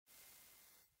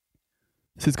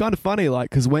So it's kind of funny, like,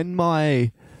 because when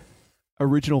my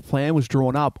original plan was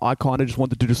drawn up, I kind of just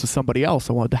wanted to do this with somebody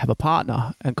else. I wanted to have a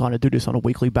partner and kind of do this on a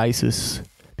weekly basis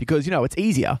because, it's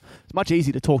easier. It's much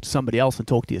easier to talk to somebody else than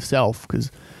talk to yourself because,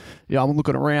 I'm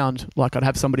looking around like I'd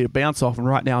have somebody to bounce off, and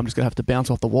right now I'm just going to have to bounce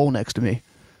off the wall next to me.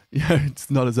 It's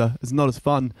not as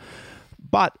fun.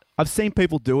 But I've seen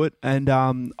people do it, and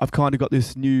I've kind of got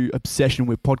this new obsession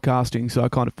with podcasting, so I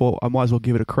kind of thought I might as well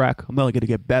give it a crack. I'm only going to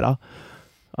get better,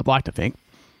 I'd like to think.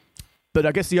 But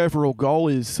I guess the overall goal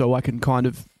is so I can kind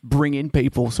of bring in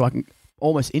people so I can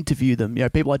almost interview them.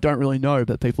 People I don't really know,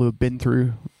 but people who have been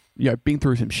through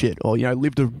some shit or,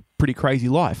 lived a pretty crazy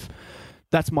life.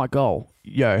 That's my goal.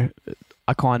 I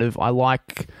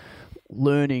like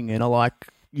learning, and I like,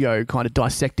 kind of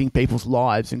dissecting people's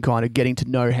lives and kind of getting to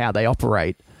know how they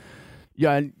operate.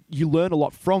 And you learn a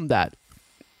lot from that.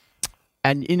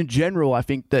 And in general, I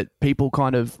think that people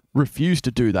kind of refuse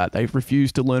to do that. They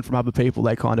refuse to learn from other people.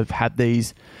 They kind of have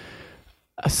these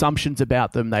assumptions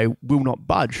about them. They will not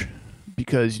budge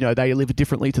because, they live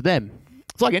differently to them.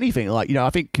 It's like anything. Like,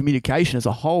 I think communication as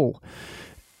a whole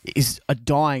is a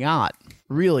dying art.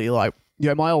 Really, like,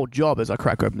 my old job, as I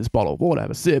crack open this bottle of water, have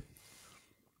a sip,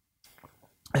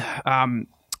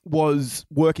 was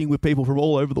working with people from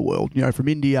all over the world, from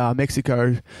India,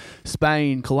 Mexico,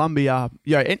 Spain, Colombia,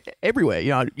 everywhere.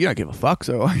 You don't give a fuck.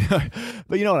 So,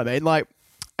 but you know what I mean? Like,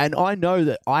 and I know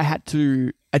that I had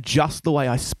to adjust the way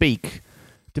I speak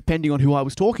depending on who I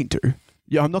was talking to.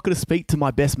 I'm not going to speak to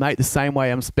my best mate the same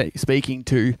way I'm speaking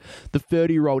to the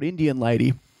 30-year-old Indian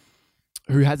lady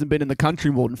who hasn't been in the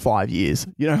country more than 5 years.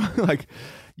 Like,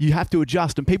 you have to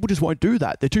adjust, and people just won't do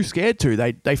that. They're too scared to.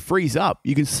 They freeze up.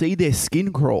 You can see their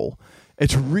skin crawl.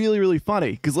 It's really, really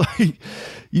funny because, like,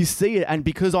 you see it, and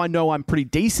because I know I'm pretty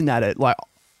decent at it, like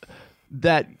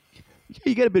that,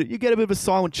 you get a bit of a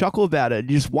silent chuckle about it.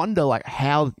 You just wonder, like,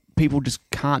 how people just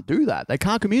can't do that. They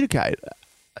can't communicate.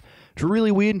 It's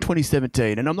really weird in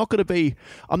 2017, and I'm not going to be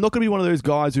one of those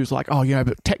guys who's like, oh,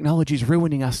 but technology's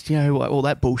ruining us, like all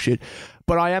that bullshit.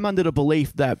 But I am under the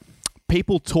belief that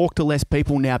people talk to less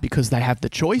people now because they have the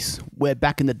choice, where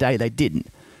back in the day they didn't.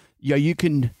 You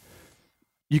can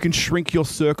shrink your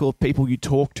circle of people you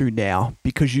talk to now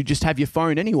because you just have your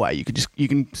phone anyway. You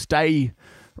can stay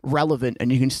relevant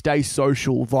and you can stay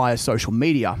social via social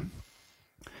media,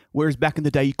 whereas back in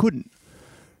the day you couldn't.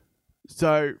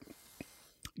 So,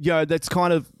 that's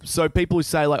kind of, so people who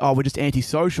say like, oh, we're just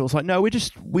antisocial. It's like, no, we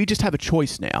just have a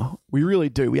choice now. We really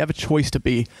do. We have a choice to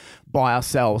be by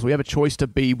ourselves. We have a choice to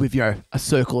be with, a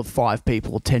circle of 5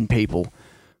 people or 10 people.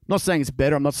 I'm not saying it's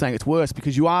better. I'm not saying it's worse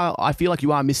because I feel like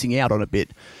you are missing out on a bit.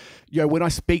 When I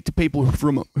speak to people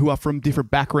who are from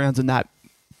different backgrounds and that,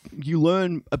 you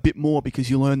learn a bit more because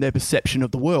you learn their perception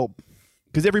of the world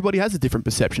because everybody has a different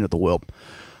perception of the world.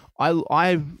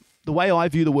 The way I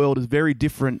view the world is very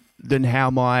different than how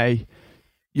my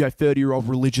 30-year-old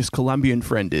religious Colombian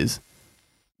friend is.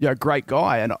 Great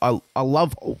guy, and I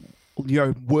love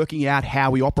working out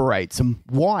how he operates and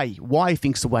why he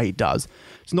thinks the way he does.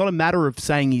 It's not a matter of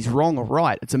saying he's wrong or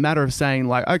right. It's a matter of saying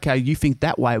like, okay, you think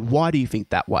that way. Why do you think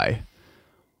that way?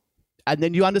 And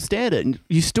then you understand it, and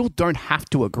you still don't have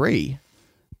to agree,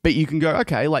 but you can go,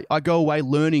 okay, like I go away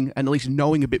learning and at least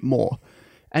knowing a bit more.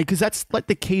 And because that's like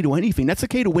the key to anything. That's the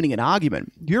key to winning an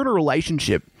argument. You're in a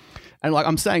relationship. And like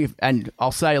I'm saying, and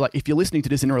I'll say like, if you're listening to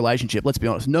this in a relationship, let's be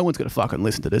honest, no one's going to fucking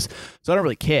listen to this. So I don't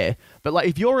really care. But like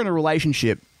if you're in a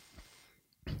relationship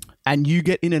and you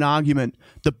get in an argument,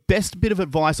 the best bit of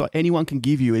advice anyone can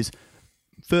give you is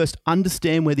first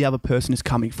understand where the other person is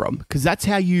coming from. Because that's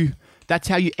how you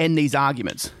end these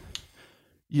arguments.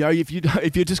 If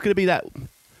you're just going to be that,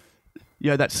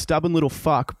 that stubborn little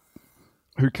fuck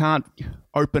who can't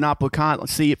open up or can't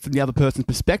see it from the other person's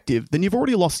perspective, then you've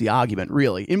already lost the argument,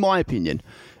 really, in my opinion.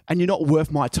 And you're not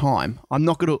worth my time. I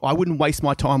wouldn't waste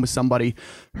my time with somebody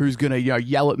who's going to,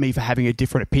 yell at me for having a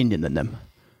different opinion than them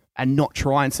and not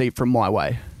try and see it from my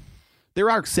way. There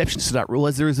are exceptions to that rule,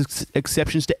 as there is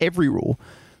exceptions to every rule.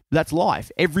 That's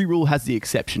life. Every rule has the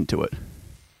exception to it.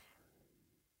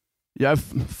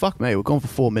 Fuck me, we're gone for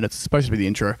 4 minutes. It's supposed to be the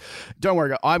intro. Don't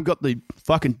worry, I've got the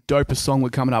fucking dopest song we're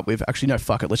coming up with. Actually, no,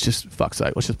 fuck it. Let's just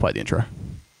play the intro.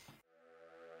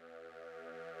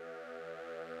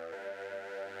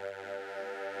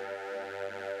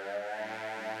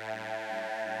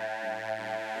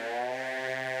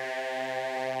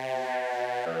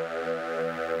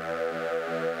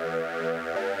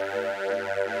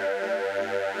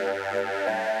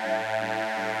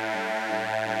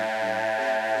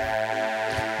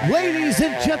 Ladies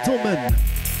and gentlemen,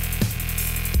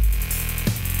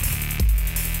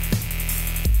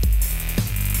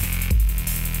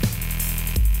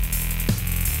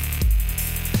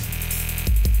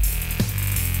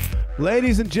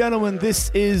 Ladies and gentlemen, this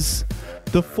is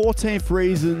the 14th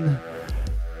reason.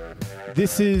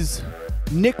 This is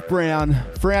Nick Brown,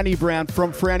 Frowny Brown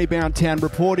from Frowny Brown Town,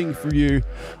 reporting for you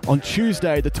on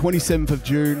Tuesday, the 27th of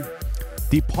June,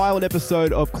 the pilot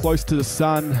episode of Close to the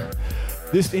Sun.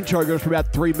 This intro goes for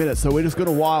about 3 minutes, so we're just going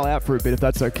to while out for a bit if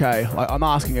that's okay. I'm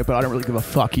asking it, but I don't really give a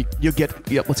fuck. You'll get...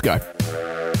 Yep, let's go.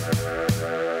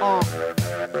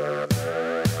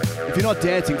 If you're not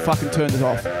dancing, fucking turn this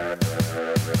off.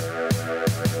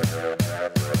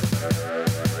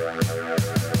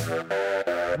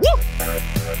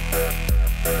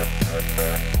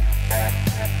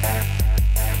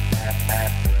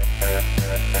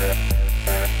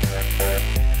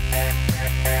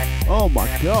 Oh my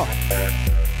god.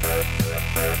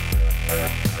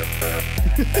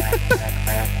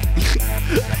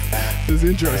 This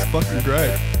intro is fucking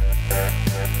great.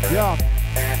 Yeah,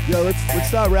 let's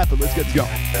start rapping. Let's get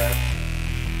going.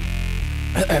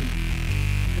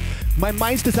 My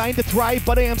mind's designed to thrive,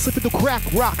 but I am slipping to crack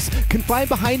rocks. Confined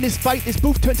behind this fight, this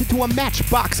booth turns into a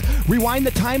matchbox. Rewind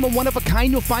the time, I'm one of a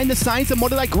kind. You'll find the signs of more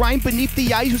that I grind beneath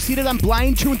the eyes. You see that I'm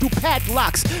blind, chewing through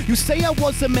padlocks. You say I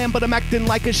was a man, but I'm acting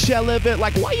like a shell of it.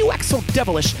 Like, why you act so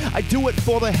devilish? I do it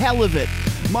for the hell of it.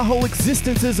 My whole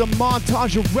existence is a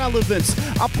montage of relevance.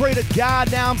 I pray to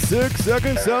God, now I'm 6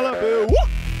 seconds celibate. Woo!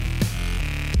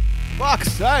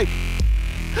 Fuck's sake.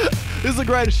 This is the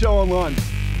greatest show online.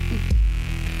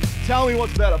 Tell me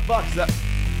what's better. Fuck's that.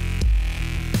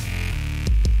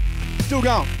 Still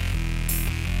going.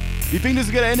 You think this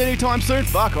is going to end anytime soon?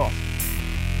 Fuck off.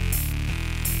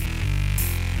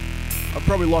 I've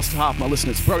probably lost half my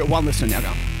listeners. Probably got one listener now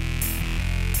going.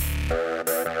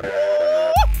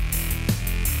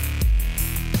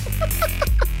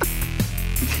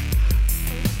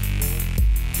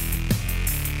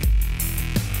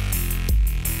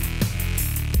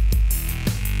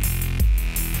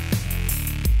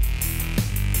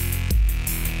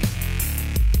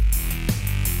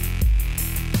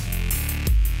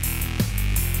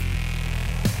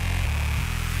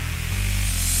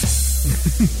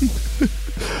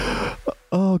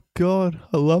 Oh god,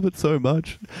 I love it so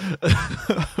much.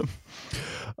 I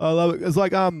love it. It's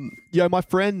like my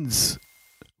friends.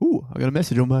 Ooh, I got a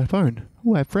message on my phone.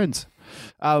 Ooh, I have friends.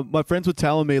 My friends were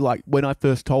telling me, like, when I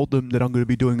first told them that I'm going to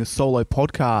be doing a solo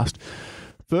podcast,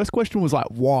 first question was like,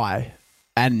 why?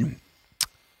 And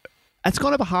it's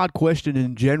kind of a hard question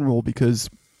in general because,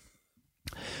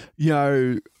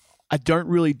 I'm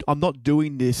not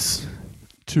doing this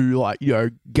to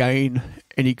gain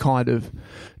any kind of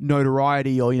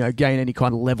notoriety or, gain any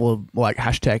kind of level of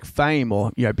hashtag fame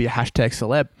or, be a hashtag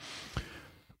celeb.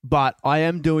 But I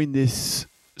am doing this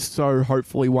so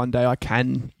hopefully one day I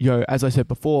can, as I said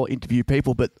before, interview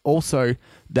people, but also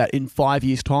that in 5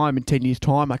 years' time, in 10 years'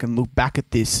 time, I can look back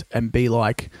at this and be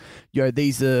like,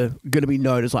 these are going to be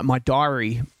known as my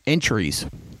diary entries.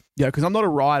 Because I'm not a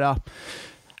writer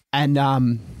and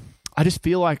I just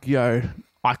feel like,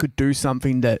 I could do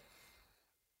something that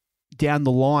down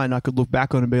the line I could look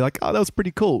back on and be like, oh, that was pretty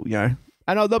cool, And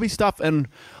there'll be stuff, and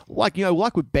like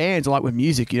with bands, like with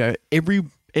music,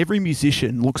 every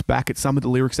musician looks back at some of the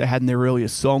lyrics they had in their earlier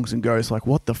songs and goes like,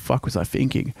 what the fuck was I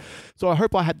thinking? So I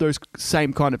hope I had those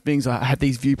same kind of things. I have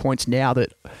these viewpoints now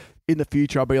that in the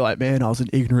future I'll be like, man, I was an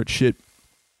ignorant shit.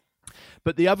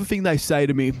 But the other thing they say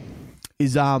to me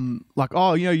is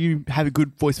you have a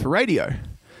good voice for radio.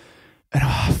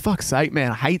 And fuck's sake,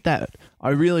 man, I hate that.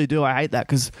 I really do. I hate that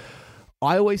because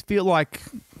I always feel like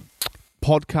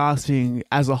podcasting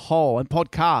as a whole and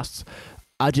podcasts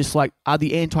are just are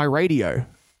the anti-radio.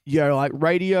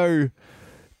 Radio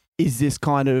is this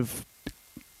kind of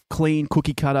clean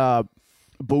cookie cutter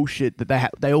bullshit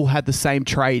that they all have the same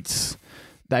traits.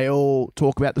 They all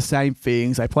talk about the same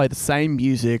things. They play the same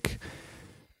music.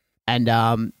 And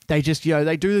they just,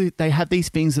 they have these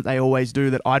things that they always do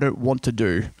that I don't want to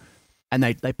do. And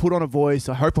they put on a voice.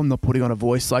 I hope I'm not putting on a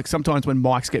voice. Like sometimes when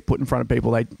mics get put in front of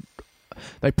people,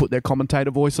 they put their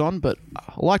commentator voice on. But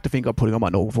I like to think I'm putting on my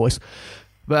normal voice.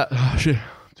 But shit,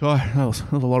 that was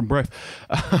a lot of breath.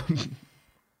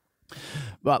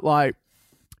 But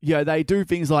they do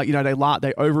things like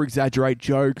they over exaggerate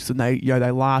jokes and they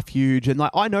laugh huge. And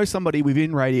I know somebody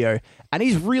within radio, and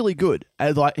he's really good.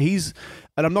 And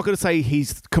and I'm not going to say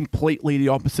he's completely the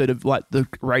opposite of the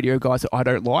radio guys that I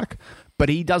don't like. But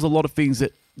he does a lot of things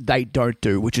that they don't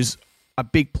do, which is a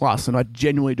big plus, and I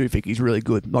genuinely do think he's really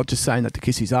good. Not just saying that to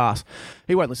kiss his ass.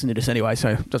 He won't listen to this anyway, so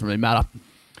it doesn't really matter.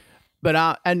 But,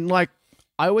 I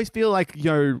always feel like,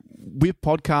 with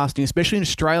podcasting, especially in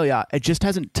Australia, it just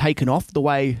hasn't taken off the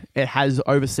way it has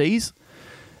overseas.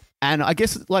 And I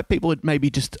guess like people are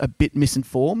maybe just a bit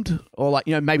misinformed, or like,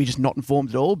 you know, maybe just not informed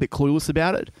at all, a bit clueless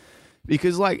about it.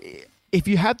 Because like, if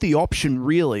you have the option,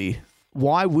 really,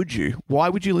 why would you? Why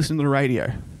would you listen to the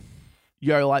radio?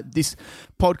 You know, like this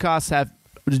podcasts have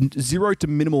 0 to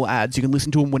minimal ads. You can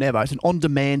listen to them whenever. It's an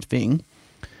on-demand thing.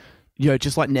 You know,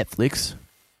 just like Netflix.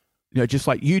 You know, just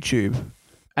like YouTube.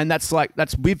 And that's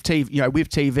with TV. You know, with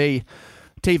TV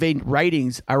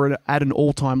ratings are at an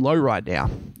all-time low right now.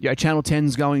 You know, Channel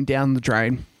 10's going down the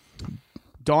drain,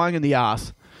 dying in the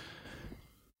arse.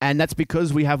 And that's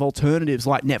because we have alternatives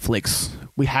like Netflix.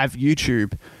 We have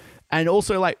YouTube. And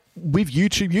also, like, with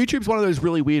YouTube's one of those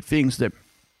really weird things that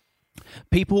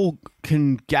people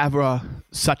can gather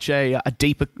such a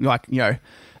deeper, like, you know,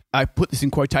 I put this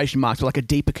in quotation marks, like a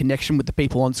deeper connection with the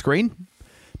people on screen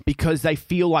because they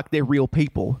feel like they're real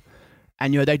people.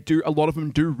 And, you know, a lot of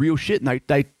them do real shit, and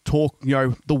they talk, you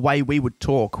know, the way we would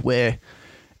talk, where,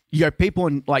 you know, people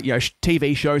in, like, you know,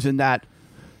 TV shows and that,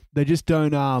 they just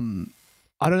don't,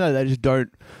 I don't know, they just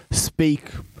don't speak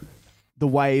the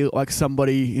way, like,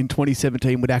 somebody in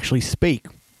 2017 would actually speak.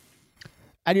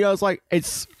 And, you know, it's like,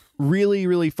 it's really,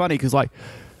 really funny because, like,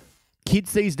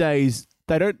 kids these days,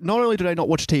 not only do they not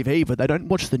watch TV, but they don't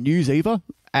watch the news either.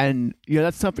 And, you know,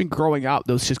 that's something growing up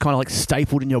that was just kind of like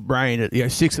stapled in your brain at, you know,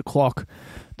 6 o'clock.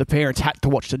 The parents had to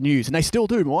watch the news, and they still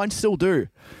do. Mine still do.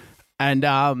 And,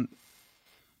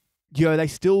 you know, they're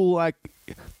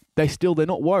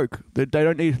not woke.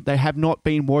 They have not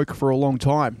been woke for a long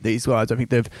time. These guys, I think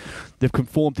they've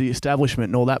conformed to the establishment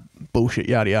and all that bullshit,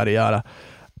 yada, yada, yada.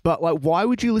 But, like, why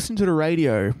would you listen to the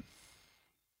radio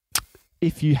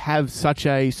if you have such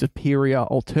a superior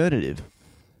alternative?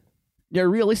 You know,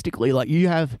 realistically, like, you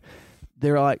can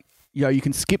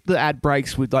skip the ad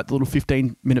breaks with, like, the little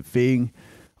 15-minute thing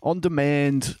on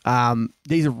demand.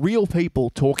 These are real people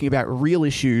talking about real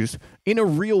issues in a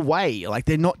real way. Like,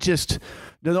 they're not these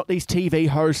TV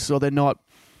hosts, or they're not,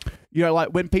 you know, like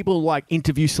when people like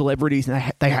interview celebrities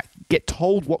and they get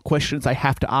told what questions they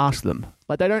have to ask them.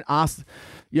 Like, they don't ask,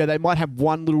 you know, they might have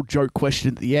one little joke question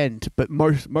at the end, but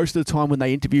most of the time when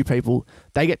they interview people,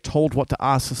 they get told what to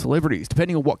ask the celebrities,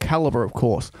 depending on what caliber, of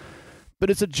course. But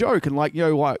it's a joke. And, like, you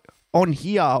know, like on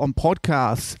here, on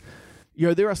podcasts, you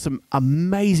know, there are some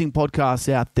amazing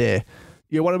podcasts out there.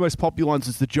 You know, one of the most popular ones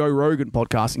is the Joe Rogan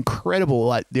podcast. Incredible.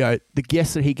 Like, you know, the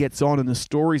guests that he gets on and the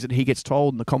stories that he gets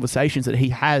told and the conversations that he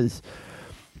has.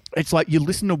 It's like you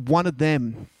listen to one of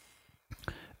them,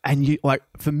 and you, like,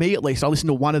 for me at least, I listened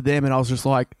to one of them and I was just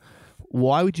like,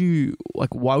 why would you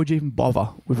even bother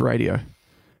with radio?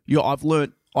 You know, I've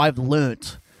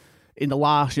learnt in the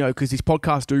last, you know, because these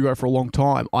podcasts do go for a long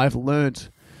time, I've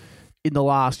learnt in the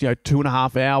last, you know,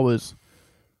 2.5 hours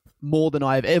more than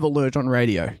I've ever learned on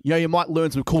radio. You know, you might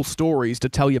learn some cool stories to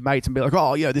tell your mates and be like,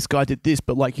 oh, yeah, this guy did this,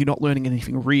 but, like, you're not learning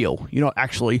anything real. You're not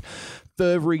actually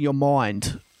furthering your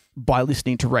mind by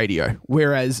listening to radio.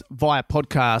 Whereas via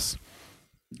podcasts,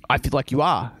 I feel like you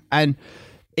are. And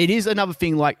it is another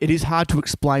thing, like, it is hard to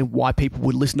explain why people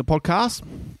would listen to podcasts.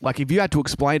 Like, if you had to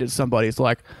explain it to somebody, it's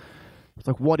like,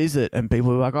 what is it? And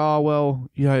people are like, oh, well,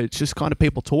 you know, it's just kind of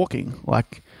people talking.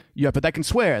 Like, yeah, but they can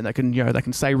swear and they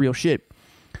can say real shit.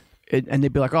 And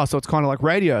they'd be like, oh, so it's kind of like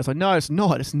radio. It's like, no, it's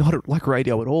not. It's not like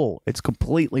radio at all. It's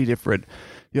completely different.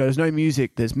 You know, there's no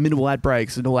music. There's minimal ad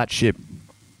breaks and all that shit.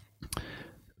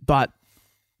 But,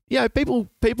 yeah, people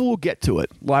will get to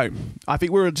it. Like, I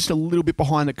think we're just a little bit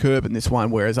behind the curve in this one,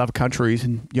 whereas other countries,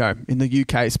 and, you know, in the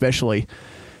UK especially,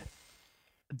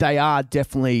 they are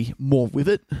definitely more with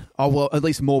it. Oh, well, at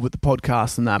least more with the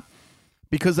podcast than that,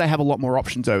 because they have a lot more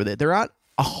options over there. There aren't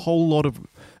a whole lot of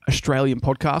Australian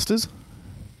podcasters,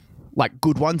 like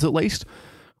good ones at least.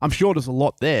 I'm sure there's a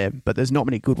lot there, but there's not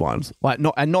many good ones. Like,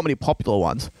 not many popular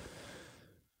ones.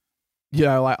 You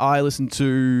know, like, I listen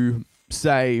to,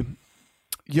 say,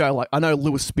 you know, like, I know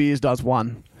Lewis Spears does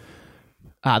one,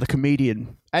 the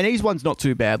comedian, and his one's not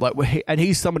too bad. Like, and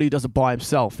he's somebody who does it by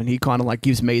himself, and he kind of, like,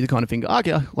 gives me the kind of thing,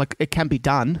 okay, like, it can be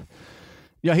done.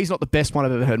 You know, he's not the best one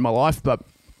I've ever heard in my life, but,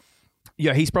 you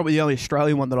know, he's probably the only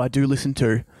Australian one that I do listen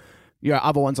to. You know,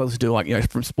 other ones I listen to, like, you know,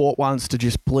 from sport ones to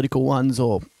just political ones,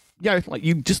 or, you know, like,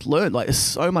 you just learn, like, there's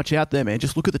so much out there, man.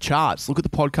 Just look at the charts, look at the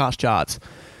podcast charts,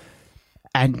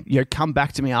 and, you know, come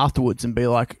back to me afterwards and be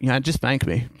like, you know, just thank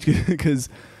me. Because,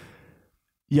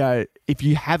 you know, if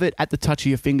you have it at the touch of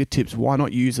your fingertips, why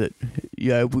not use it? You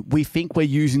know, we think we're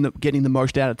getting the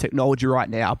most out of technology right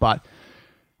now, but,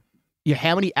 you know,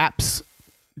 how many apps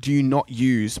do you not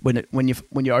use when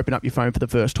you open up your phone for the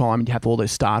first time and you have all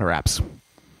those starter apps?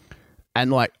 And,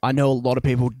 like, I know a lot of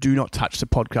people do not touch the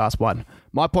podcast one.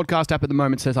 My podcast app at the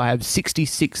moment says I have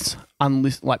 66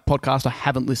 podcasts I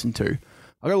haven't listened to.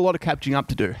 I got a lot of catching up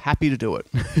to do. Happy to do it.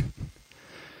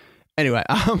 Anyway,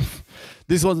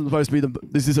 this wasn't supposed to be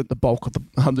this isn't the bulk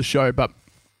of the show, but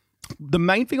the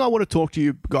main thing I want to talk to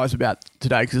you guys about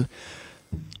today, because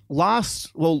last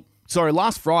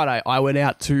Friday I went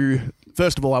out to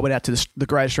the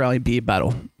Great Australian Beer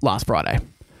Battle last Friday.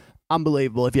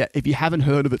 Unbelievable. If you haven't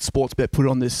heard of it, Sportsbet put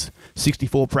on this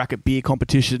 64 bracket beer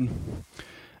competition.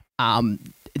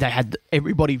 They had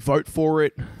everybody vote for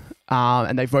it,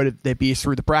 and they voted their beers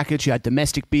through the brackets. You had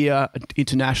domestic beer,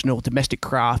 international, domestic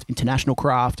craft, international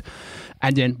craft,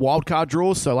 and then wildcard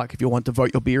draws. So, like, if you want to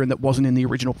vote your beer and that wasn't in the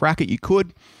original bracket, you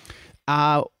could.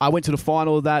 I went to the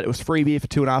final of that. It was free beer for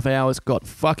 2.5 hours. Got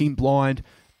fucking blind.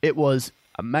 It was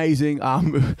amazing.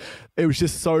 It was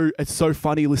just it's so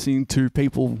funny listening to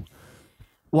people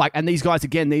like, and they've got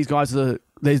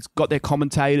their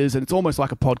commentators, and it's almost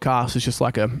like a podcast. It's just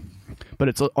like but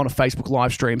it's on a Facebook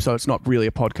live stream, so it's not really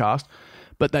a podcast.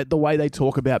 But the way they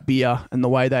talk about beer and the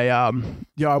way they, I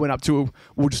went up to,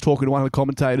 we were just talking to one of the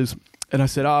commentators, and I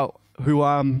said, "Oh, who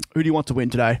do you want to win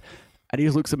today?" And he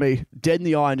just looks at me dead in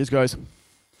the eye and just goes,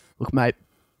 "Look, mate,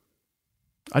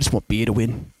 I just want beer to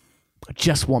win. I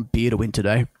just want beer to win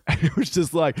today." And it was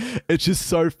just like, it's just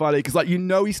so funny because, like,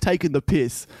 he's taking the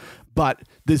piss, but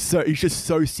he's just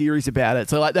so serious about it.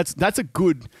 So, like, that's a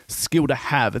good skill to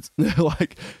have. It's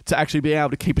like to actually be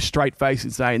able to keep a straight face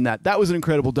and saying that. That was an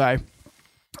incredible day.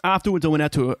 Afterwards, I went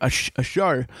out to a show.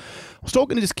 I was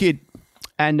talking to this kid,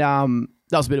 and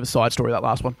that was a bit of a side story, that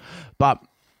last one. But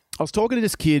I was talking to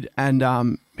this kid,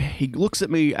 and he looks at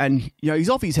me, and he's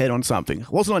off his head on something.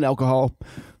 It wasn't on alcohol.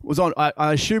 It was on.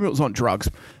 I assume it was on drugs,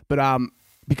 but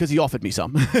because he offered me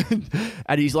some,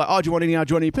 and he's like, "Oh, do you want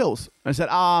any pills?" And I said,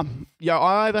 I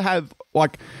either have,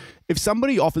 like, if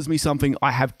somebody offers me something,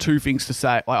 I have two things to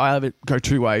say. Like, I either go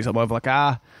two ways. I'm either like,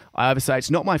 I either say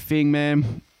it's not my thing,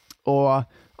 man, or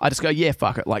I just go, yeah,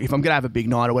 fuck it. Like, if I'm gonna have a big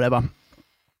night or whatever,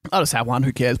 I'll just have one.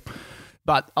 Who cares?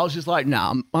 But I was just like,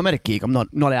 nah, I'm at a gig. I'm not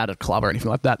out at a club or anything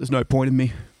like that. There's no point in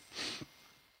me,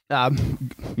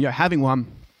 having one.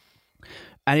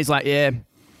 And he's like, yeah.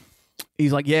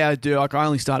 He's like, yeah, I do. Like, I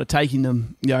only started taking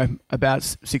them, about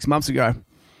 6 months ago.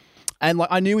 And, like,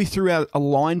 I knew he threw out a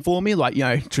line for me, like,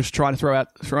 just trying to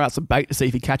throw out some bait to see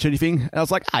if he'd catch anything. And I was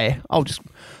like, hey,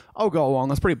 I'll go along.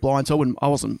 I was pretty blind, so I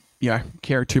wasn't,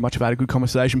 caring too much about a good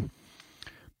conversation.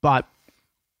 But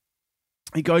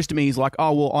he goes to me, he's like,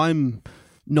 oh, well, I'm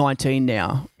 19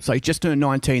 now. So he just turned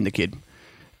 19, the kid.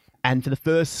 And for the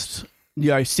first,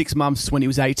 6 months when he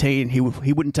was 18, he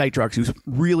wouldn't take drugs. He was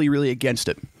really, really against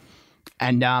it.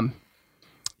 And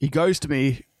he goes to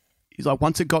me, he's like,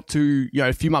 once it got to,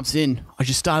 a few months in,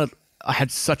 I had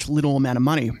such little amount of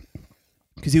money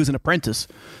because he was an apprentice.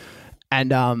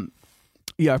 And,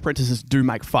 apprentices do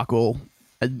make fuck all.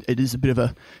 It is a bit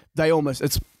of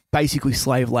it's basically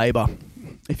slave labor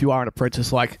if you are an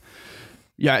apprentice. Like,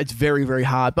 it's very, very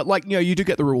hard. But, like, you do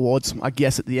get the rewards, I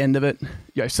guess, at the end of it.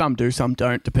 Some do, some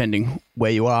don't, depending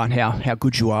where you are and how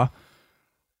good you are.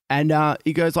 And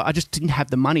he goes, like, I just didn't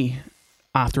have the money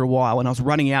after a while, and I was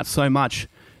running out so much.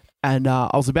 And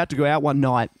I was about to go out one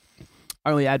night.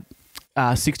 I only had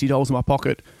 $60 in my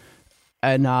pocket.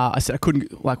 And I said I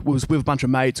couldn't, like, was with a bunch of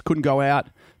mates, couldn't go out.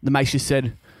 The mates just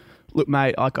said, look,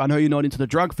 mate, like, I know you're not into the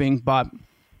drug thing, but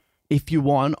if you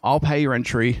want, I'll pay your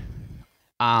entry.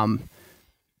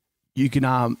 You can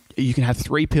have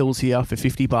 3 pills here for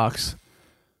 $50.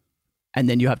 And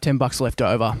then you have $10 left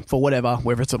over for whatever,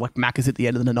 whether it's like Macca's at the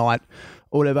end of the night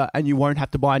or whatever, and you won't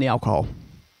have to buy any alcohol.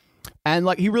 And,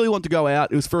 like, he really wanted to go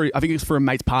out. I think it was for a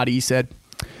mate's party, he said.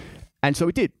 And so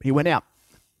he did. He went out.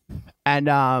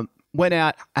 And went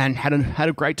out and had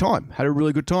a great time. Had a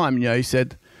really good time, he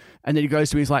said. And then he goes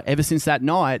to me, he's like, ever since that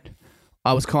night,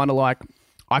 I was kind of like,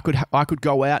 I could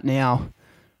go out now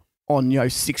on,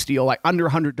 $60 or like under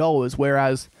 $100,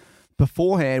 whereas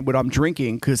beforehand, when I'm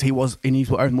drinking, because he was, in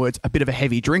his own words, a bit of a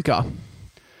heavy drinker,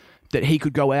 that he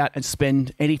could go out and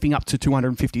spend anything up to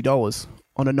 $250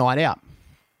 on a night out.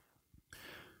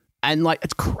 And, like,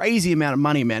 it's crazy amount of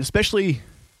money, man, especially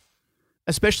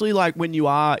like when you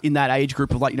are in that age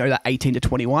group of, like, that 18 to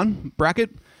 21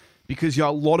 bracket, because a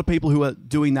lot of people who are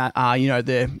doing that are,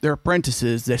 they're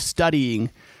apprentices, they're studying,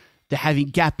 they're having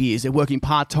gap years, they're working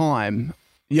part-time,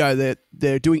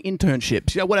 they're doing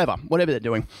internships, whatever they're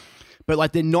doing. But,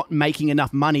 like, they're not making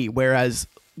enough money, where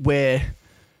they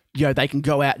can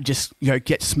go out and just,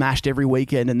 get smashed every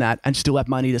weekend and still have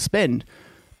money to spend.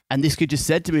 And this kid just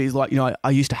said to me, he's like,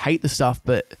 I used to hate the stuff,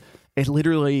 but it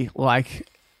literally, like,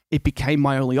 it became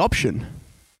my only option,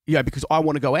 because I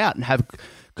want to go out and have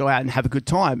a good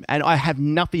time. And I have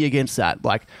nothing against that.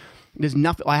 Like,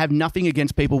 I have nothing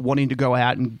against people wanting to go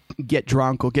out and, get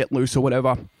drunk or get loose or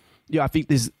whatever. Yeah, I think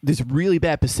there's really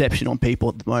bad perception on people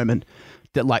at the moment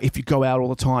that like if you go out all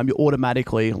the time, you're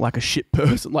automatically like a shit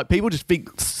person. Like people just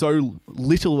think so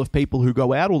little of people who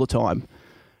go out all the time.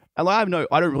 And like,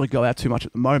 I don't really go out too much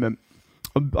at the moment.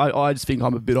 I just think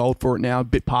I'm a bit old for it now, a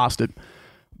bit past it.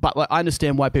 But like I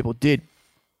understand why people did.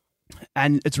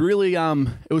 And it's really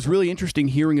it was really interesting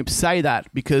hearing him say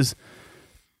that, because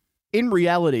in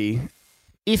reality,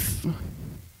 if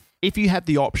you had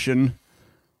the option,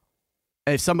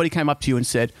 if somebody came up to you and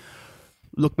said,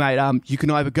 look, mate, you can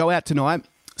either go out tonight,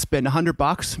 spend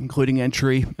 $100, including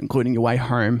entry, including your way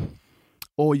home,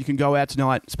 or you can go out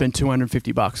tonight, spend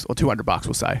 $250 or $200,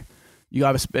 we'll say. You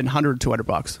either spend $100 or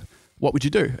 $200. What would you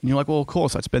do? And you're like, well, of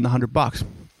course, I'd spend the $100.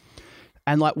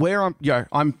 And like where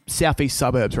I'm southeast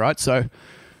suburbs, right? So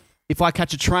if I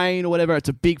catch a train or whatever, it's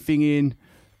a big thing in,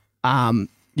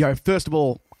 first of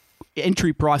all,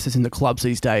 entry prices in the clubs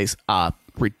these days are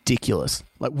ridiculous.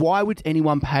 Like, why would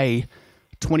anyone pay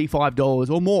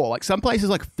 $25 or more? Like some places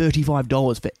like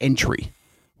 $35 for entry.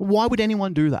 Why would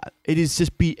anyone do that? It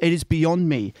is beyond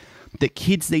me that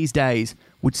kids these days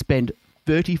would spend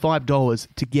 $35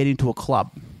 to get into a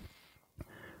club.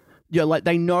 Like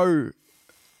they know.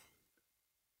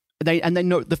 They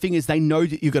know the thing is they know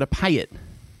that you've got to pay it.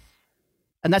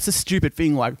 And that's a stupid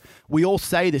thing. Like we all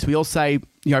say this, we all say,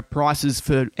 prices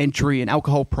for entry and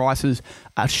alcohol prices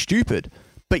are stupid,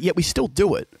 but yet we still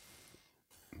do it.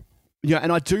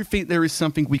 And I do think there is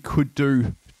something we could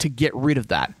do to get rid of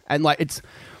that. And like it's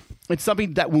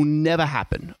something that will never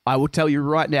happen. I will tell you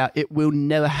right now, it will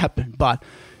never happen, but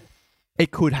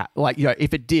it could happen. Like,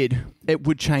 if it did, it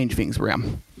would change things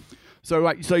around.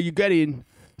 So you get in,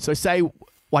 so say,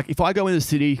 like if I go in the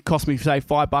city, it costs me say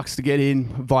 $5 to get in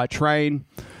via train,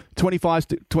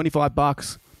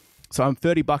 $25. So I'm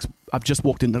 $30. I've just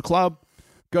walked into the club,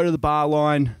 go to the bar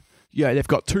line. Yeah, they've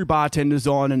got 2 bartenders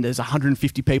on and there's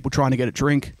 150 people trying to get a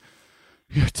drink.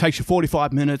 It takes you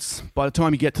 45 minutes. By the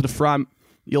time you get to the front,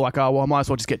 you're like, oh, well, I might as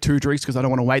well just get 2 drinks because I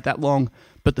don't want to wait that long.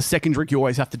 But the second drink you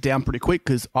always have to down pretty quick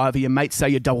because either your mates say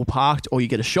you're double parked or you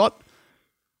get a shot.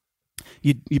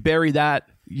 You bury that.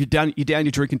 You down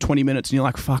your drink in 20 minutes and you're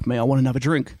like, fuck me, I want another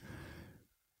drink.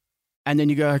 And then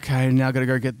you go, okay, now I got to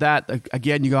go get that.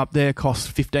 Again, you go up there, costs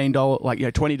 $15, like,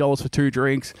 $20 for 2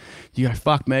 drinks. You go,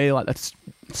 fuck me, like that's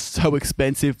so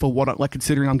expensive for what, like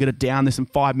considering I'm going to down this in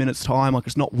 5 minutes time, like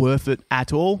it's not worth it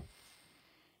at all.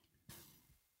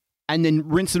 And then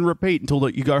rinse and repeat until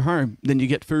you go home. Then you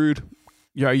get food.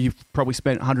 You've probably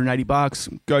spent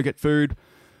 $180, go get food.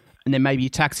 And then maybe you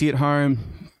taxi it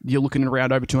home. You're looking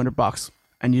around over $200.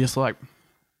 And you're just like,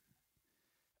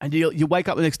 and you wake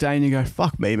up the next day and you go,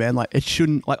 fuck me, man. Like it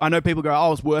shouldn't, like I know people go,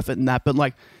 oh, it's worth it and that, but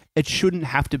like it shouldn't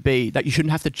have to be that. You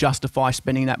shouldn't have to justify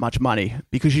spending that much money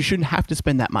because you shouldn't have to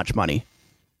spend that much money.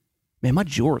 Man, my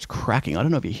jaw is cracking. I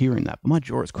don't know if you're hearing that, but my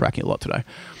jaw is cracking a lot today.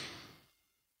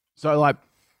 So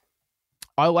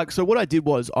so what I did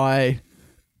was I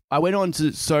went on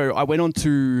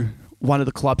to one of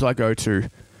the clubs I go to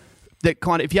that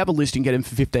kind of, if you have a list, you can get in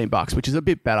for $15, which is a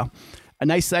bit better. And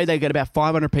they say they get about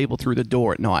 500 people through the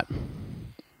door at night.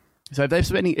 So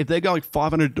if they're going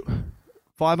 500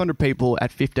 people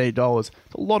at $15, it's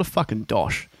a lot of fucking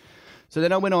dosh. So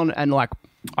then I went on and like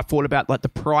I thought about like the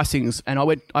pricings, and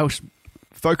I was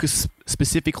focused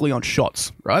specifically on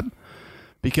shots, right?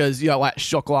 Because like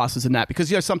shot glasses and that.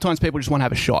 Because sometimes people just want to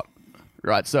have a shot,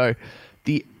 right? So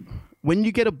when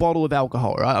you get a bottle of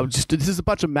alcohol, right? This is a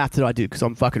bunch of math that I did because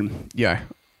I'm fucking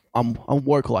I'm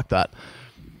woke like that.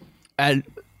 And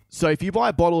so if you buy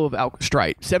a bottle of alcohol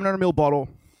straight, 700ml bottle,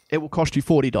 it will cost you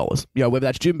 $40. Whether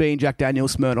that's Jim Beam, Jack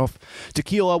Daniel's, Smirnoff,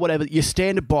 tequila, whatever, your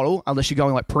standard bottle, unless you're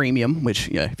going like premium, which,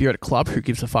 if you're at a club, who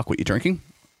gives a fuck what you're drinking?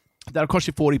 That'll cost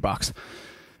you $40.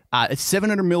 It's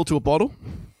 700ml to a bottle,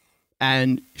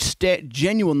 and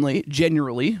generally,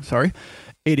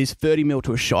 it is 30ml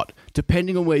to a shot,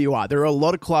 depending on where you are. There are a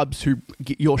lot of clubs who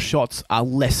your shots are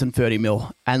less than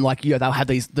 30ml, and like they'll have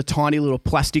the tiny little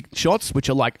plastic shots, which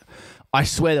are like, I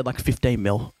swear they're like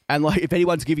 15ml. And like if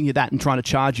anyone's giving you that and trying to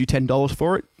charge you $10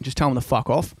 for it, just tell them to fuck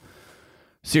off.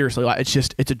 Seriously, like it's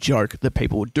a joke that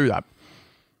people would do that.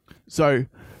 So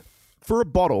for a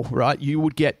bottle, right, you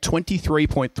would get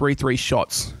 23.33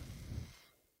 shots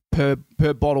per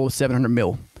bottle of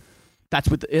 700ml. That's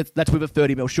with a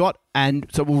 30ml shot, and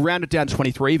so we'll round it down to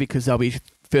 23 because there'll be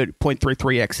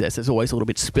 0.33 excess. There's always a little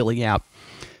bit spilling out.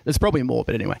 There's probably more,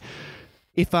 but anyway.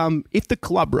 If the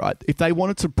club, right, if they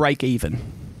wanted to break even,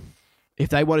 if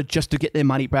they wanted just to get their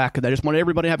money back and they just want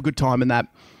everybody to have a good time and that,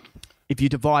 if you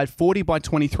divide 40 by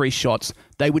 23 shots,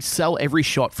 they would sell every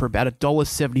shot for about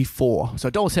 $1.74, so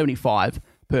 $1.75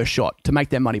 per shot to make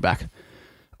their money back.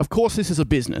 of course, this is a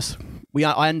business.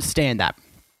 I understand that.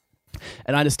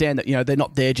 And I understand that, they're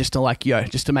not there just to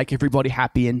just to make everybody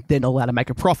happy and then allowed to make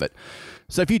a profit.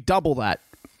 So if you double that,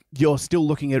 you're still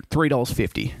looking at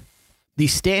 $3.50. The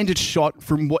standard shot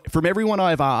from everyone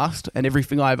I've asked and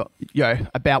everything I've,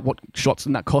 about what shots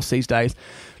and that cost these days,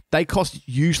 they cost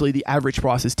usually the average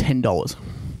price is $10.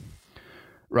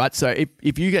 Right? So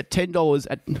if you get $10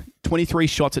 at 23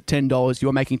 shots at $10,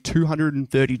 you're making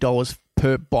 $230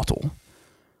 per bottle.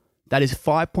 That is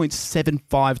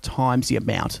 5.75 times the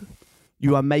amount.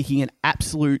 You are making an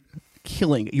absolute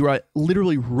killing. You are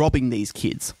literally robbing these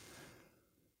kids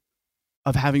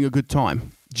of having a good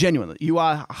time. Genuinely. You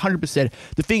are 100%.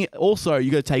 The thing also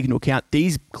you got to take into account,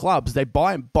 these clubs, they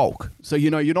buy in bulk. So,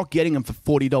 you're not getting them for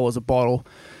 $40 a bottle.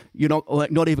 You're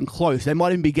not even close. They might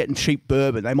even be getting cheap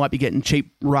bourbon. They might be getting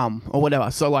cheap rum or whatever.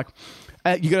 So,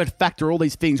 you got to factor all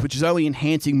these things, which is only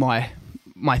enhancing my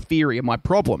theory and my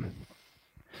problem.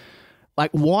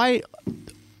 Why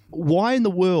in the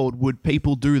world would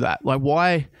people do that?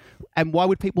 Why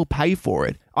would people pay for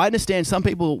it? I understand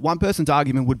one person's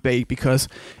argument would be because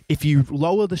if you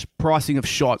lower the pricing of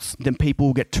shots, then people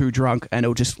will get too drunk and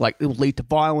it'll just it'll lead to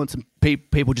violence and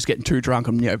people just getting too drunk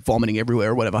and vomiting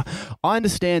everywhere or whatever. I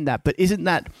understand that, but isn't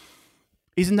that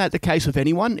the case with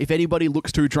anyone? If anybody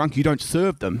looks too drunk, you don't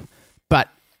serve them. But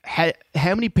how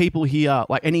many people here,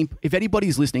 if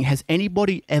anybody's listening, has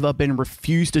anybody ever been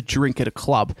refused a drink at a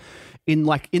club? In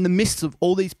the midst of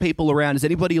all these people around, has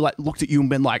anybody looked at you and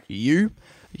been like, you're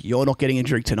not getting a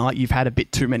drink tonight. You've had a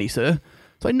bit too many, sir.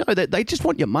 So no, they just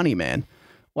want your money, man.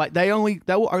 They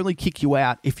will only kick you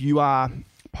out if you are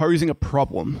posing a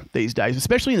problem these days,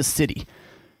 especially in the city.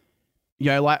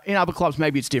 In other clubs,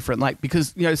 maybe it's different.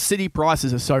 Because, city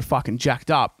prices are so fucking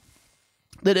jacked up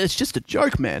that it's just a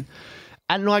joke, man.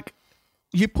 And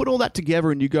you put all that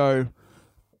together and you go,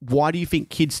 why do you think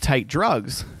kids take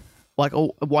drugs? Why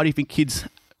do you think kids,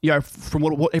 from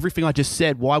what everything I just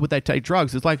said, why would they take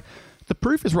drugs? It's the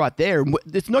proof is right there. And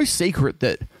it's no secret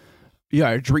that,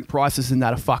 drink prices and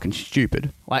that are fucking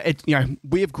stupid.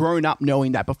 We have grown up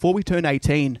knowing that. Before we turn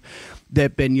 18, there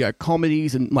have been,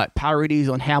 comedies and parodies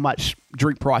on how much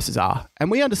drink prices are.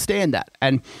 And we understand that.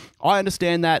 And I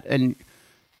understand that. And,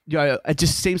 it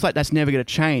just seems like that's never going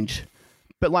to change.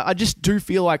 But I just do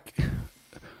feel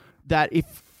that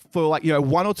if for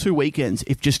 1 or 2 weekends,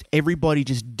 if just everybody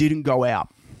just didn't go out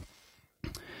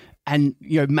and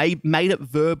made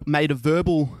a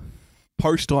verbal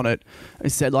post on it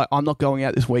and said I'm not going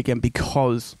out this weekend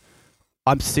because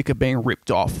I'm sick of being ripped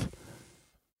off,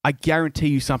 I guarantee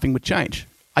you something would change.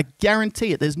 I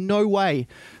guarantee it. There's no way.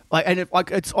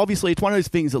 It's obviously it's one of those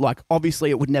things that obviously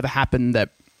it would never happen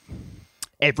that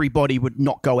everybody would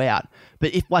not go out.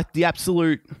 But if the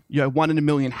absolute 1 in a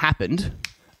million happened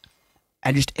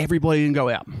and just everybody didn't go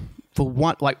out for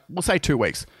we'll say 2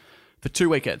 weeks, for 2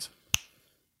 weekends,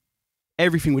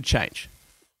 everything would change.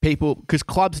 People, because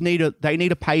clubs need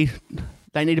to pay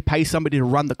somebody to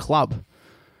run the club.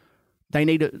 They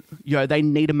need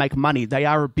to make money. They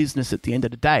are a business at the end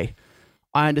of the day.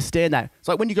 I understand that. It's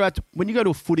when you go to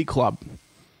a footy club.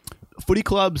 Footy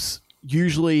clubs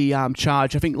usually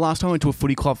charge. I think last time I went to a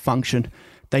footy club function,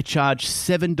 they charge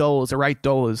 $7 or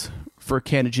 $8 for a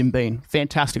can of Jim Beam.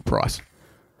 Fantastic price.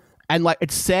 And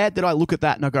it's sad that I look at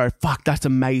that and I go, fuck, that's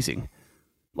amazing.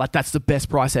 That's the best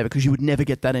price ever because you would never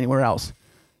get that anywhere else.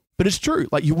 But it's true.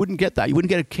 You wouldn't get that. You wouldn't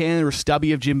get a can or a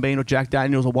stubby of Jim Beam or Jack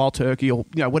Daniels or Wild Turkey or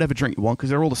whatever drink you want because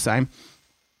they're all the same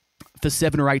for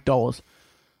 $7 or $8.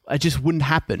 It just wouldn't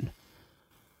happen.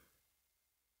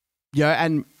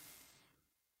 And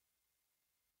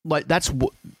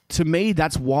to me,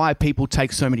 that's why people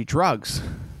take so many drugs.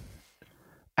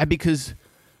 And because,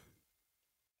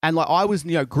 I was,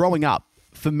 growing up,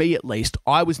 for me at least,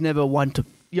 I was never one to,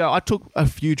 I took a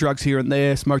few drugs here and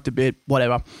there, smoked a bit,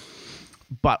 whatever.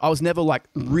 But I was never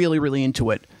really, really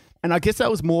into it. And I guess that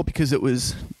was more because it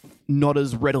was not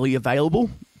as readily available.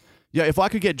 If I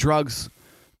could get drugs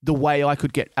the way I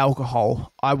could get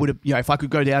alcohol, I would have, if I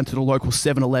could go down to the local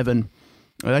 7-Eleven,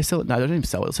 they sell it? No, they don't even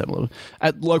sell it at 7-Eleven.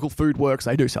 At local Food Works,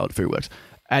 they do sell it at Food Works.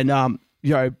 And,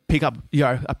 pick up,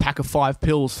 a pack of 5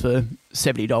 pills for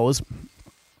 $70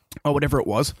 or whatever it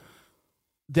was.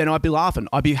 Then I'd be laughing.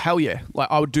 I'd be, hell yeah.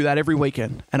 I would do that every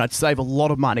weekend and I'd save a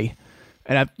lot of money.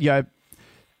 And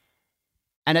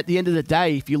and at the end of the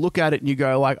day, if you look at it and you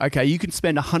go okay, you can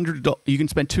spend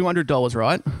 $200,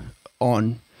 right,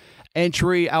 on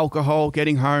entry, alcohol,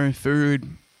 getting home, food,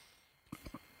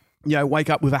 wake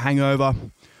up with a hangover,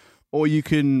 or you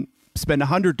can spend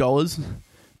 $100,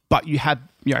 but you have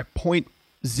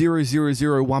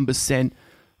 0.0001%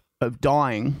 of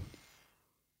dying.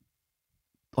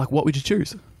 What would you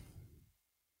choose?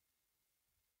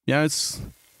 It's,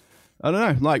 I don't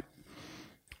know, like,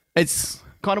 it's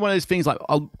kind of one of those things, like,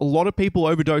 a lot of people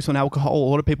overdose on alcohol, a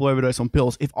lot of people overdose on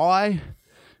pills. If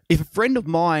a friend of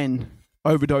mine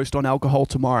overdosed on alcohol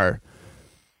tomorrow,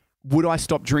 would I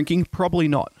stop drinking? Probably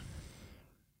not.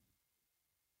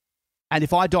 And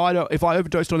if I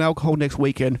overdosed on alcohol next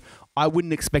weekend, I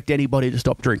wouldn't expect anybody to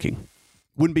stop drinking.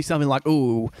 Wouldn't be something like,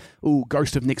 ooh,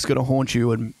 Ghost of Nick's gonna haunt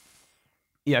you and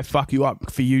fuck you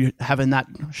up for you having that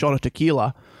shot of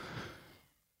tequila.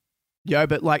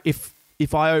 But like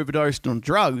if I overdosed on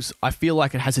drugs, I feel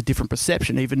like it has a different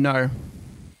perception, even though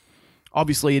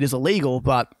obviously it is illegal,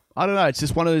 but I don't know, it's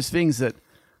just one of those things that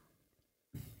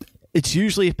it's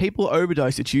usually, if people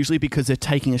overdose, it's usually because they're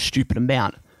taking a stupid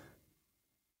amount.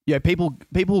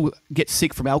 People get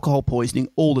sick from alcohol poisoning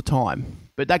all the time,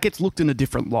 but that gets looked in a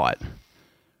different light.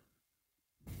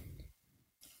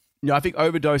 I think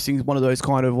overdosing is one of those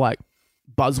kind of like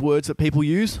buzzwords that people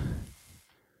use.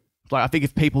 Like, I think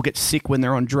if people get sick when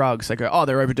they're on drugs, they go, oh,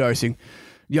 they're overdosing.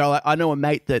 Like, I know a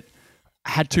mate that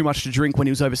had too much to drink when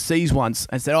he was overseas once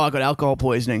and said, oh, I got alcohol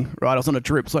poisoning, right? I was on a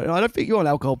trip. So I don't think you're on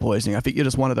alcohol poisoning. I think you're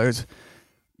just one of those,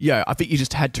 I think you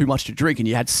just had too much to drink and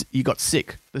you got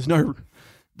sick.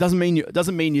 Doesn't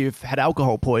mean you've had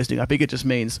alcohol poisoning. I think it just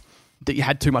means that you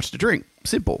had too much to drink.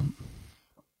 Simple.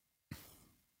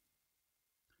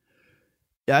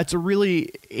 Yeah, it's a really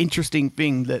interesting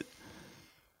thing that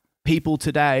people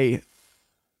today,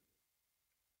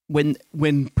 when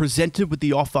presented with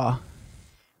the offer,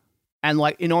 and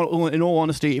like in all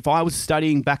honesty, if I was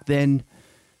studying back then,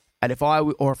 and if I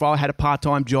had a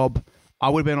part-time job, I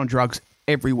would have been on drugs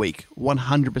every week,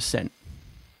 100%.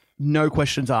 No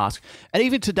questions asked. And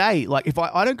even today, like, if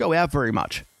I don't go out very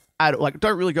much,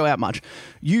 don't really go out much.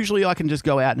 Usually I can just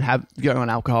go out and go on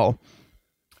alcohol.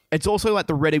 It's also like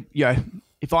the ready,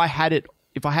 if I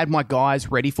had my guys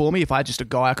ready for me, if I had just a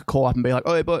guy I could call up and be like,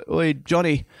 oi,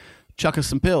 Johnny, chuck us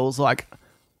some pills, like,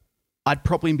 I'd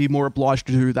probably be more obliged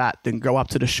to do that than go up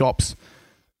to the shops,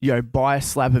 buy a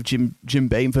slab of Jim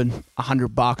Beam for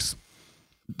 $100,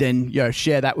 then,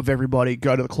 share that with everybody,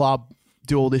 go to the club,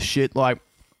 do all this shit. Like,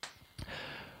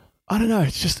 I don't know.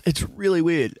 It's really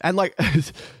weird. And like,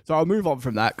 so I'll move on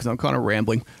from that because I'm kind of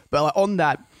rambling. But like, on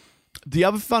that, the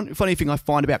other funny thing I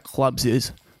find about clubs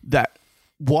is that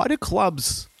why do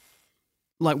clubs,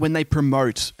 like when they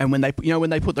promote and when they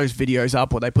put those videos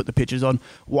up or they put the pictures on,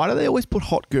 why do they always put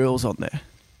hot girls on there?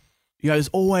 It's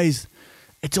always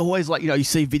like, you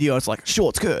see video, it's like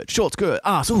short skirt, so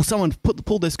someone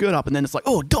pulled their skirt up, and then it's like,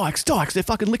 oh, dykes, they're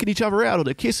fucking licking each other out, or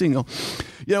they're kissing, or,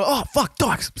 oh, fuck,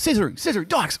 dykes, scissoring,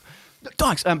 dykes.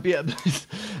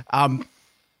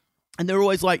 And they're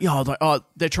always like,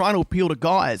 they're trying to appeal to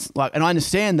guys, like, and I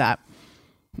understand that,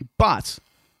 but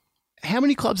how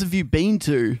many clubs have you been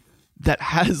to that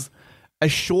has a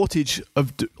shortage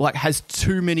of, like, has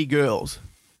too many girls?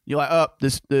 You're like, oh,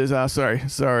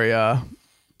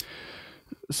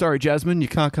 sorry, Jasmine, you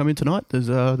can't come in tonight.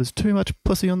 There's too much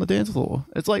pussy on the dance floor.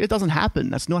 It's like, it doesn't happen.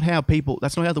 That's not how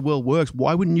the world works.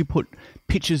 Why wouldn't you put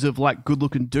pictures of like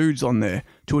good-looking dudes on there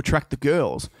to attract the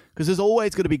girls? Because there's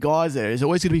always going to be guys there. There's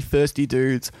always going to be thirsty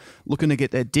dudes looking to get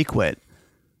their dick wet.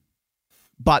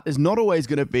 But there's not always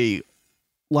going to be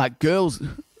like girls.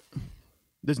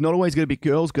 There's not always going to be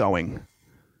girls going,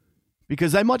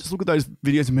 because they might just look at those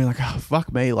videos and be like, oh,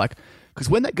 fuck me. Like, because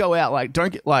when they go out, like,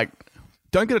 don't get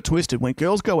it twisted. When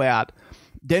girls go out,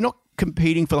 they're not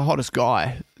competing for the hottest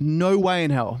guy. No way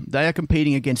in hell. They are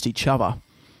competing against each other.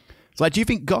 It's like, do you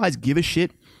think guys give a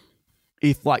shit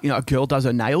if, like, a girl does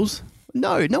her nails?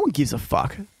 No one gives a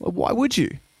fuck. Why would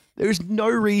you? There is no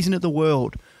reason in the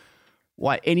world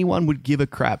why anyone would give a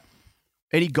crap.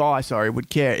 Any guy, would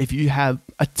care if you have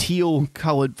a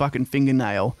teal-coloured fucking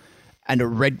fingernail and a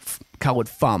red-coloured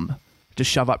thumb to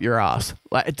shove up your ass.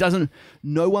 Like, it doesn't...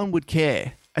 No one would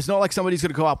care. It's not like somebody's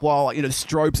going to go up while, the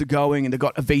strobes are going and they've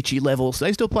got Avicii levels.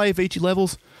 They still play Avicii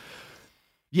levels?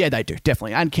 Yeah, they do,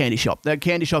 definitely. And Candy Shop. That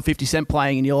Candy Shop 50 Cent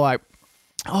playing, and you're like,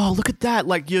 oh, look at that.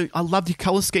 Like, I love your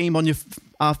colour scheme on your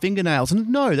fingernails. And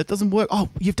no, that doesn't work. Oh,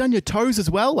 you've done your toes as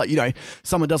well? Like,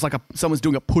 someone's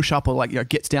doing a push-up or, like,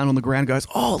 gets down on the ground and goes,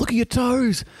 oh, look at your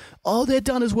toes. Oh, they're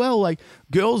done as well. Like,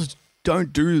 girls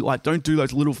don't do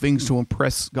those little things to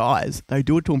impress guys. They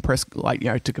do it to impress,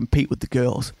 to compete with the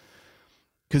girls.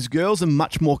 Because girls are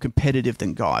much more competitive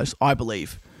than guys, I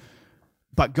believe.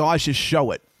 But guys just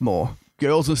show it more.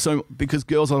 Because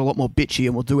girls are a lot more bitchy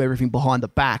and will do everything behind the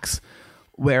backs.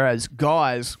 Whereas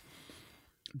guys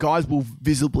will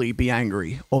visibly be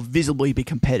angry or visibly be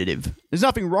competitive. There's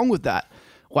nothing wrong with that.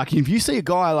 Like, if you see a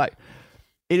guy, like,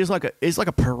 it's like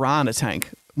a piranha tank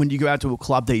when you go out to a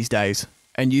club these days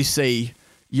and you see,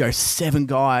 7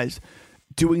 guys,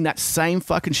 doing that same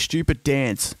fucking stupid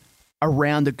dance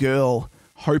around a girl,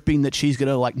 hoping that she's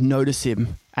gonna like notice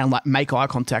him and like make eye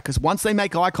contact. Because once they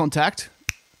make eye contact,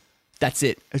 that's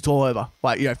it. It's all over.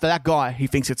 Like, you know, for that guy, he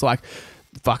thinks it's like,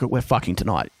 fuck it, we're fucking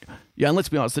tonight. Yeah, and let's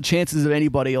be honest, the chances of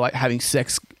anybody like having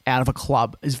sex out of a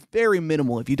club is very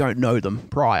minimal if you don't know them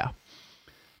prior.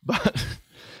 But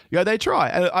you know, they try.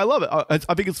 And I love it.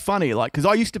 I think it's funny, like, because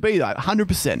I used to be that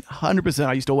 100%.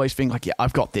 I used to always think like, yeah,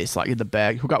 I've got this, like, in the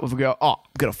bag. Hook up with a girl. Oh, I'm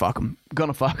gonna fuck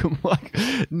him. Like,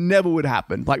 never would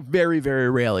happen. Like, very, very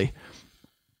rarely.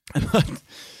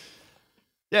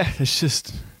 Yeah, it's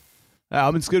just.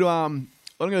 I'm just gonna.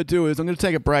 What I'm gonna do is I'm gonna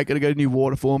take a break. Gonna get a new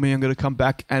water for me. I'm gonna come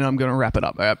back and I'm gonna wrap it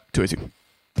up. Too easy.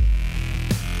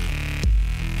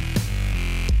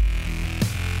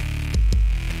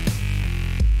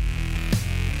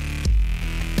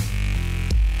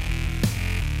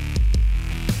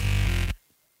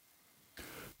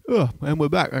 Oh, and we're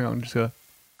back. Hang on, I'm just gonna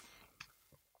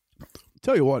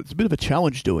tell you what. It's a bit of a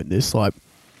challenge doing this. Like,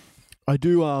 I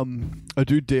do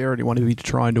dare anyone of you to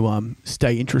try and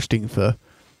stay interesting for,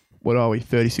 what are we,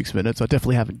 36 minutes? I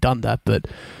definitely haven't done that, but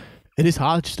it is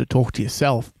hard just to talk to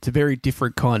yourself. It's a very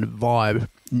different kind of vibe,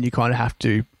 and you kind of have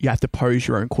to pose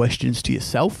your own questions to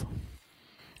yourself,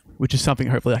 which is something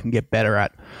hopefully I can get better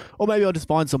at. Or maybe I'll just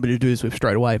find somebody to do this with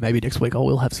straight away. Maybe next week I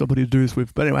will have somebody to do this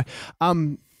with. But anyway,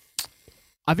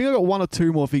 I think I've got one or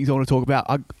two more things I want to talk about.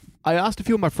 I asked a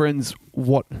few of my friends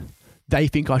what they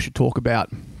think I should talk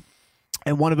about,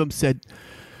 and one of them said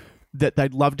that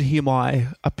they'd love to hear my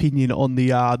opinion on the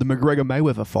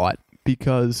McGregor-Mayweather fight,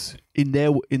 because in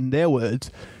their words,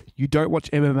 you don't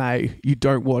watch MMA, you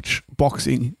don't watch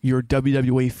boxing, you're a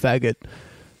WWE faggot.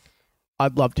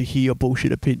 I'd love to hear your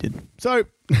bullshit opinion. So,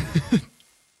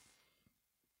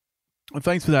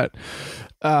 thanks for that.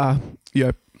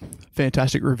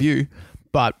 Fantastic review.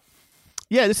 But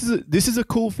yeah, this is a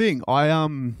cool thing.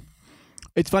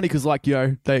 It's funny because, like, you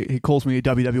know, he calls me a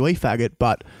WWE faggot,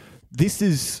 but this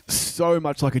is so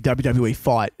much like a WWE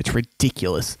fight. It's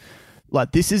ridiculous.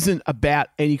 Like, this isn't about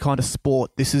any kind of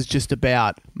sport. This is just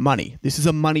about money. This is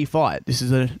a money fight. This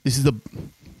is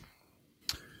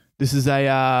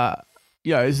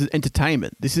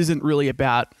entertainment. This isn't really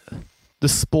about the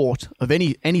sport of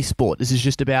any sport. This is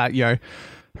just about, you know,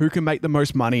 who can make the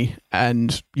most money,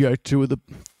 and, you know, two of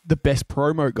the best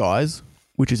promo guys,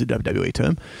 which is a WWE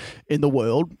term, in the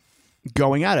world,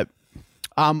 going at it.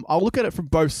 I'll look at it from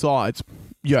both sides,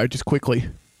 you know, just quickly.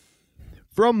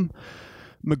 From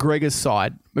McGregor's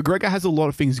side, McGregor has a lot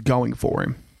of things going for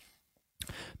him.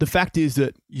 The fact is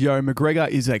that, you know, McGregor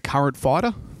is a current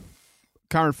fighter.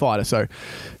 So,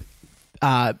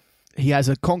 he has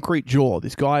a concrete jaw.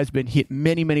 This guy has been hit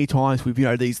many, many times with, you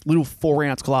know, these little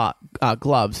 4-ounce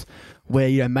gloves, where,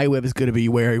 you know, Mayweather's going to be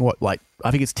wearing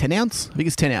I think it's 10 ounce.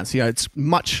 You know, it's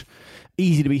much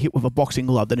easier to be hit with a boxing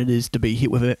glove than it is to be hit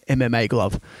with an MMA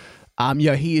glove.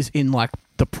 You know, he is in like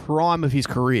the prime of his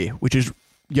career, which is,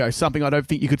 you know, something I don't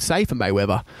think you could say for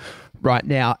Mayweather right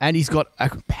now. And he's got a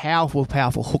powerful,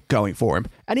 powerful hook going for him,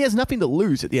 and he has nothing to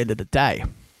lose at the end of the day.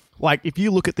 Like, if you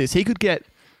look at this, he could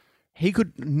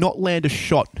not land a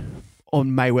shot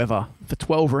on Mayweather for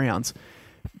 12 rounds,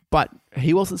 but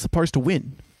he wasn't supposed to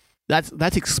win.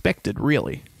 That's expected,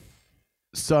 really.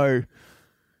 So,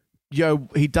 you know,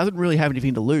 he doesn't really have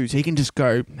anything to lose. He can just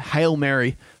go Hail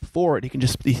Mary for it. He can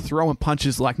just be throwing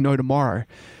punches like no tomorrow.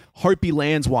 Hope he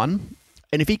lands one.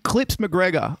 And if he clips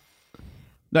Mayweather,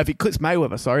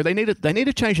 sorry, they need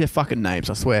to change their fucking names,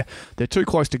 I swear. They're too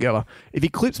close together. If he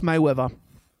clips Mayweather,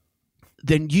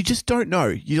 then you just don't know.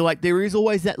 You're like, there is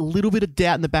always that little bit of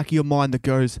doubt in the back of your mind that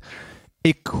goes,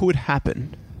 it could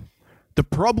happen. The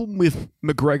problem with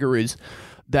McGregor is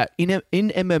that in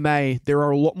MMA, there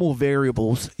are a lot more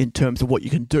variables in terms of what you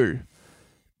can do.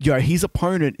 You know, his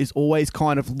opponent is always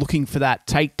kind of looking for that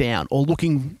takedown, or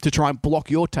looking to try and block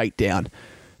your takedown.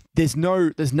 There's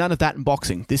none of that in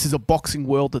boxing. This is a boxing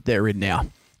world that they're in now.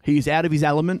 He's out of his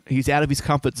element. He's out of his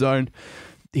comfort zone.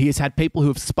 He has had people who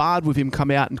have sparred with him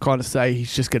come out and kind of say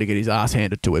he's just going to get his ass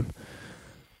handed to him.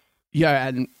 Yeah,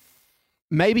 and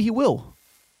maybe he will.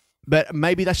 But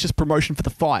maybe that's just promotion for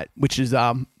the fight, which is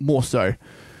more so.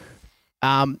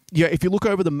 Yeah, if you look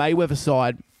over the Mayweather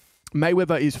side,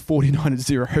 Mayweather is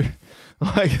 49-0.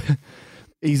 Like,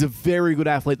 he's a very good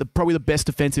athlete, probably the best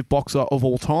defensive boxer of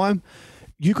all time.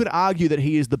 You could argue that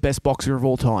he is the best boxer of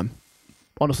all time.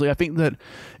 Honestly, I think that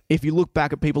if you look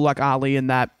back at people like Ali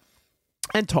and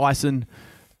Tyson,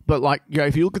 but, like, you know,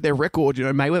 if you look at their record, you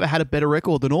know, Mayweather had a better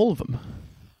record than all of them.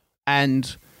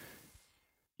 And,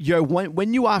 you know,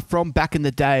 when you are from back in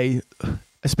the day,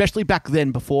 especially back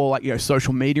then before, like, you know,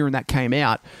 social media and that came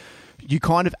out, you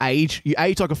kind of age. You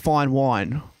age like a fine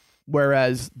wine.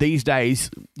 Whereas these days,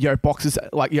 boxers,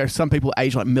 like, some people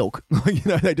age like milk.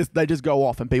 They just go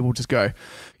off and people just go,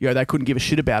 they couldn't give a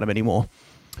shit about them anymore.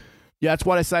 Yeah, that's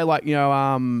why they say, like,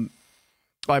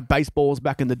 like baseballs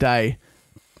back in the day,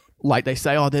 like they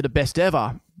say, oh, they're the best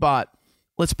ever. But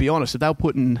let's be honest, if they were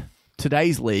put in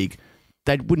today's league,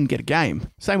 they wouldn't get a game.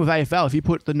 Same with AFL. If you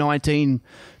put the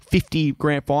 1950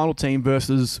 grand final team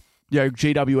versus,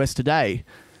 GWS today,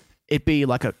 it'd be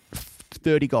like a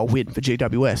 30-goal win for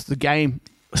GWS. The game,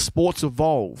 sports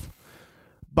evolve.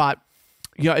 But,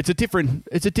 it's a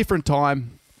different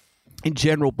time. In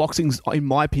general, boxing's, in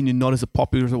my opinion, not as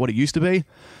popular as what it used to be.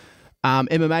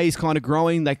 MMA is kind of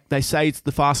growing. They say it's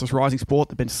the fastest rising sport.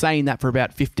 They've been saying that for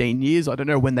about 15 years. I don't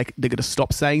know when they're going to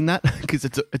stop saying that because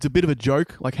it's a bit of a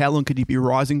joke. Like, how long could you be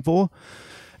rising for?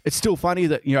 It's still funny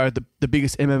that, the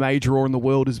biggest MMA draw in the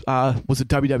world was a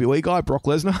WWE guy, Brock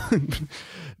Lesnar.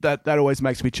 that always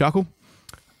makes me chuckle.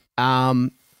 The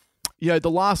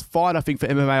last fight I think for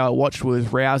MMA I watched was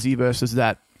Rousey versus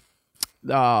that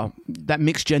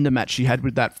mixed gender match she had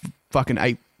with that fucking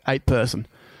eight person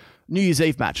New Year's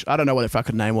Eve match. I don't know what her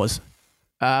fucking name was.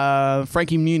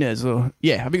 Frankie Muniz. I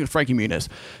think it was Frankie Muniz.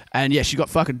 And yeah, she got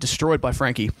fucking destroyed by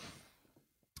Frankie.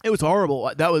 It was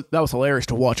horrible. That was hilarious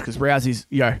to watch because Rousey's,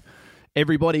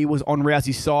 everybody was on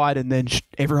Rousey's side and then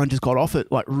everyone just got off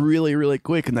it like really, really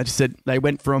quick. And they just said they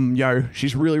went from,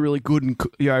 she's really, really good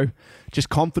and, just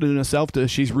confident in herself to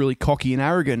she's really cocky and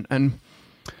arrogant. And,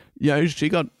 she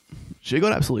got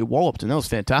absolutely walloped, and that was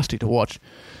fantastic to watch.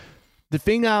 The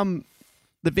thing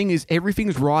is,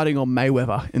 everything's riding on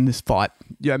Mayweather in this fight.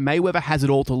 Mayweather has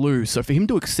it all to lose, so for him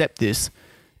to accept this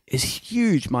is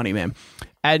huge money, man.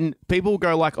 And people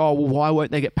go like, "Oh, well, why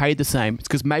won't they get paid the same?" It's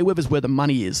because Mayweather's where the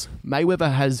money is.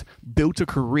 Mayweather has built a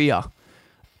career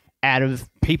out of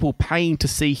people paying to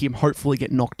see him hopefully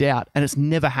get knocked out, and it's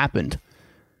never happened.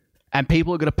 And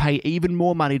people are going to pay even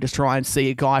more money to try and see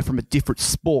a guy from a different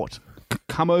sport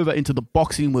come over into the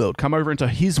boxing world, come over into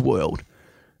his world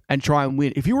and try and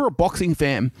win. If you were a boxing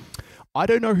fan, I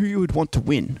don't know who you would want to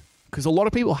win because a lot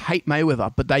of people hate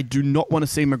Mayweather, but they do not want to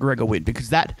see McGregor win because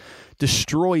that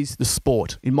destroys the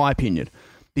sport, in my opinion,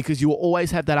 because you will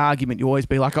always have that argument. You always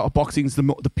be like, oh, boxing's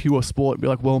the pure sport. Be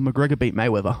like, well, McGregor beat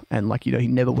Mayweather and like, he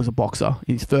never was a boxer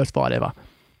in his first fight ever.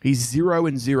 He's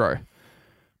 0-0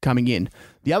 coming in.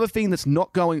 The other thing that's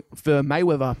not going for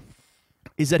Mayweather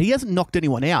is that he hasn't knocked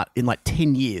anyone out in like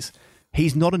 10 years.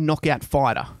 He's not a knockout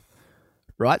fighter,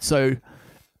 right? So,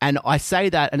 and I say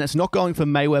that, and it's not going for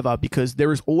Mayweather because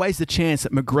there is always the chance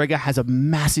that McGregor has a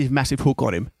massive, massive hook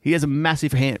on him. He has a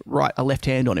massive a left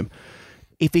hand on him.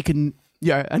 If he can,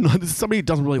 and this is somebody who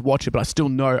doesn't really watch it, but I still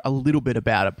know a little bit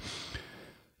about it.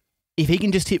 If he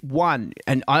can just hit one,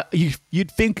 and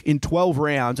you'd think in 12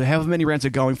 rounds, or however many rounds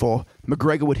they're going for,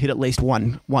 McGregor would hit at least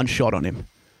one shot on him.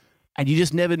 And you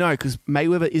just never know because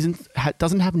Mayweather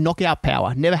doesn't have knockout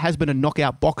power, never has been a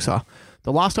knockout boxer.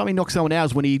 The last time he knocked someone out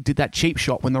was when he did that cheap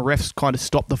shot when the refs kind of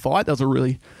stopped the fight. That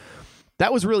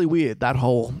was really weird,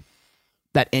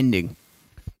 that ending.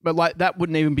 But like that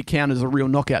wouldn't even be counted as a real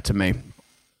knockout to me.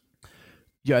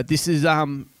 This is a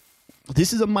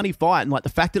money fight, and like the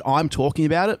fact that I'm talking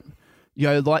about it,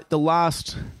 like the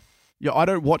last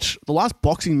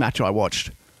boxing match I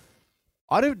watched.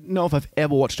 I don't know if I've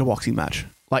ever watched a boxing match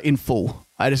like in full.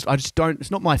 I just don't. It's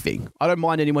not my thing. I don't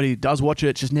mind anybody who does watch it.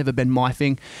 It's just never been my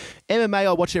thing. MMA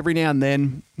I watch every now and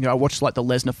then. I watch like the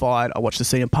Lesnar fight. I watch the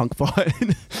CM Punk fight.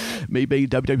 Me being a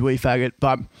WWE faggot,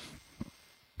 but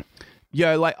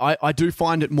like I do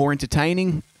find it more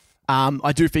entertaining.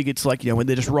 I do think it's like when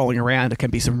they're just rolling around, it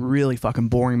can be some really fucking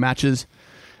boring matches.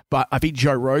 But I think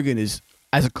Joe Rogan is,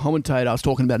 as a commentator, I was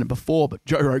talking about it before, but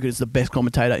Joe Rogan is the best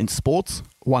commentator in sports,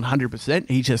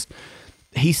 100%.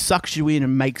 He sucks you in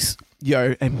and makes,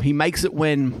 and he makes it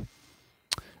when,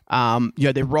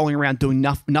 they're rolling around doing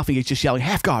nothing. He's just yelling,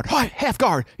 half guard, hi, half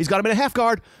guard. He's got him in a half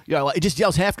guard. Like it just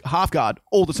yells half guard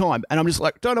all the time. And I'm just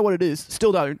like, don't know what it is.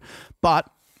 Still don't.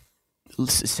 But it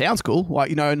sounds cool.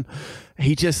 Like, and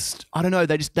he just, I don't know.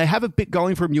 They have a bit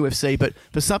going from UFC, but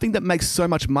for something that makes so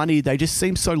much money, they just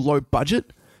seem so low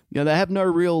budget. They have no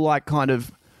real kind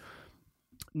of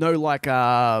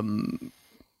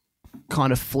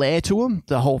flair to them,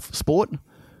 the whole sport.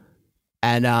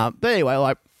 And but anyway,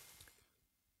 like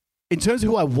in terms of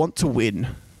who I want to win,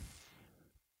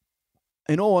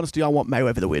 in all honesty, I want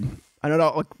Mayweather to win. I don't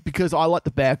know, because I like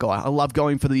the bad guy. I love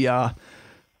going for the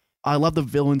I love the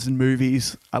villains in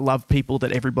movies. I love people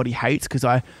that everybody hates because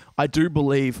I do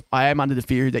believe, I am under the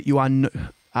theory that you are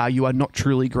not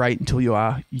truly great until you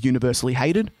are universally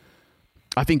hated.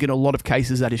 I think in a lot of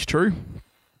cases that is true.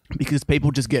 because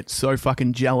people just get so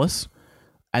fucking jealous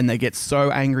and they get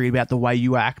so angry about the way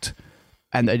you act,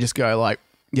 and they just go like,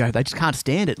 they just can't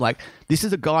stand it. Like, this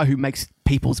is a guy who makes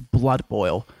people's blood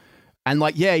boil. And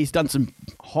like, yeah, he's done some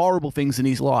horrible things in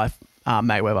his life,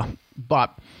 Mayweather.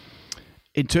 But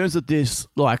in terms of this,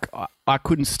 like, I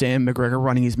couldn't stand McGregor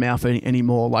running his mouth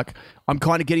anymore. Like, I'm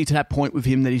kind of getting to that point with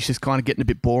him that he's just kind of getting a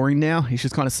bit boring now. He's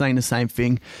just kind of saying the same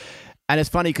thing. And it's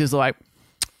funny because, like,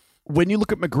 when you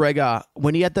look at McGregor,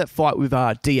 when he had that fight with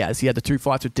Diaz, he had the 2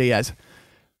 fights with Diaz,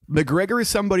 McGregor is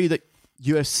somebody that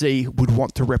UFC would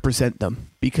want to represent them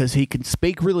because he can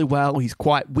speak really well. He's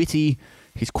quite witty.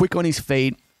 He's quick on his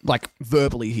feet, like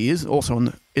verbally he is,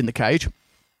 also in the cage.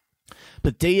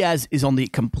 But Diaz is on the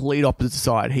complete opposite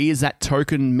side. He is that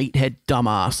token meathead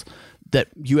dumbass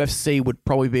that UFC would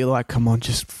probably be like, come on,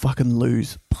 just fucking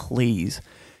lose, please.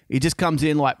 He just comes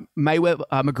in like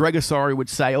McGregor, would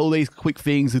say all these quick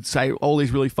things, would say all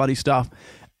these really funny stuff.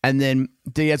 And then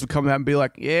Diaz would come out and be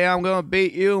like, yeah, I'm going to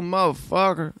beat you,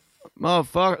 motherfucker.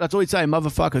 Motherfucker. That's all he'd say,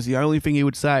 motherfucker's the only thing he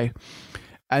would say.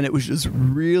 And it was just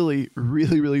really,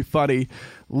 really, really funny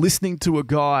listening to a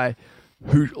guy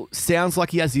who sounds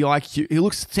like he has the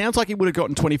IQ. Sounds like he would have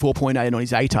gotten 24.8 on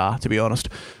his ATAR, to be honest.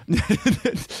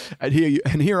 and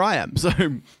here I am. So,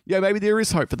 yeah, maybe there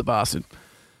is hope for the bastard.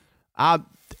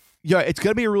 It's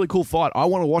going to be a really cool fight. I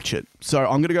want to watch it. So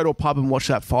I'm going to go to a pub and watch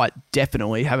that fight,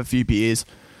 definitely, have a few beers.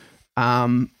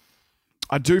 I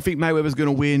do think Mayweather's going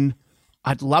to win.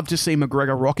 I'd love to see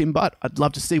McGregor rock him, but I'd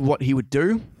love to see what he would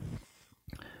do.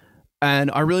 And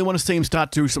I really want to see him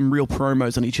start to do some real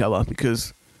promos on each other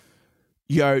because,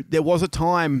 there was a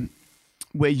time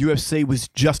where UFC was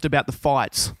just about the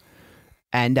fights,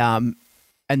 and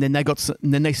then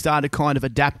they started kind of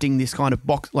adapting this kind of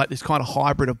this kind of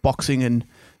hybrid of boxing and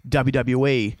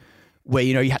WWE, where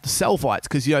you have to sell fights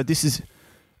because this is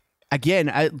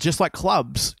again just like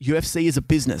clubs. UFC is a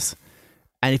business,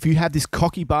 and if you have this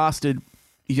cocky bastard,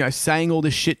 saying all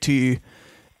this shit to you,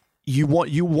 you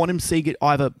want him to see get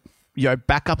either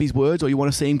back up his words or you want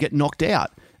to see him get knocked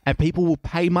out, and people will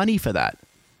pay money for that.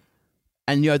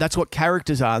 And that's what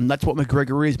characters are, and that's what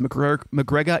McGregor is.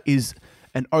 McGregor is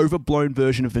an overblown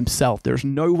version of himself. There's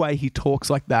no way he talks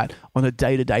like that on a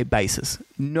day-to-day basis.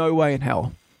 No way in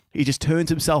hell. He just turns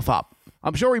himself up.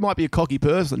 I'm sure he might be a cocky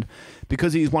person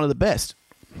because he's one of the best.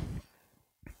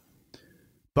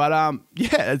 But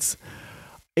it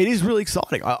is really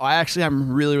exciting. I actually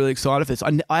am really, really excited for this.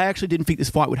 I actually didn't think this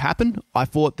fight would happen. I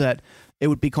thought that it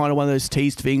would be kind of one of those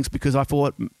teased things because I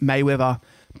thought Mayweather,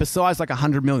 besides like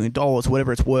 $100 million,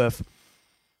 whatever it's worth,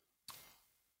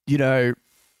 I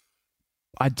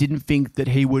didn't think that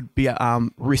he would be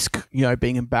risk,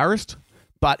 being embarrassed.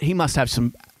 But he must have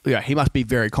some, he must be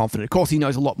very confident. Of course, he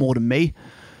knows a lot more than me.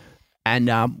 And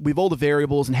with all the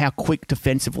variables and how quick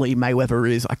defensively Mayweather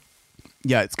is,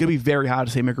 it's going to be very hard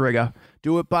to see McGregor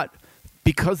do it. But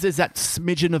because there's that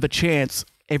smidgen of a chance,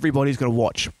 everybody's going to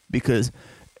watch because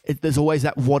there's always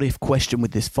that what-if question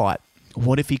with this fight.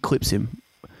 What if he clips him?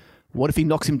 What if he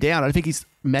knocks him down? I think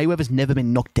Mayweather's never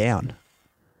been knocked down.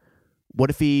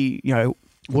 What if he,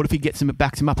 what if he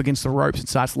backs him up against the ropes and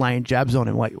starts laying jabs on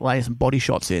him, like laying some body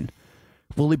shots in?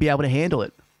 Will he be able to handle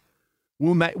it?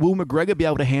 Will McGregor be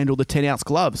able to handle the 10-ounce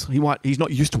gloves? He's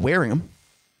not used to wearing them.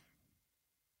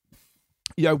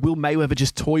 Will Mayweather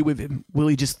just toy with him? Will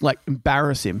he just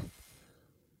embarrass him?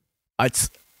 I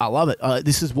love it.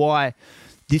 This is why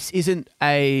this isn't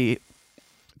to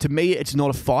me, it's not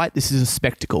a fight. This is a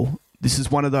spectacle. This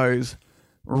is one of those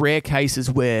rare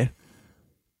cases where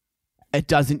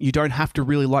you don't have to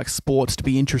really like sports to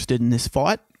be interested in this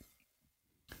fight.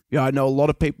 I know a lot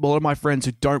of my friends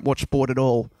who don't watch sport at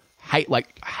all hate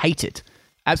it.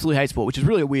 Absolutely hate sport, which is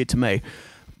really weird to me.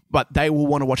 But they will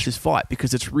want to watch this fight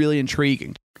because it's really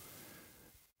intriguing.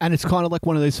 And it's kind of like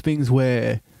one of those things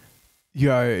where,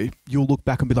 you'll look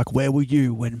back and be like, where were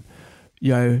you when,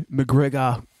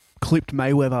 McGregor clipped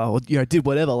Mayweather or, did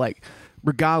whatever.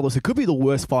 Regardless, it could be the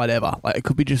worst fight ever. It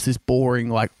could be just this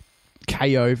boring,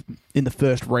 KO in the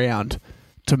first round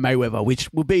to Mayweather,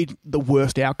 which will be the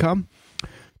worst outcome.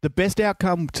 The best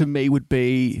outcome to me would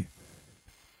be,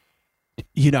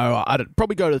 I'd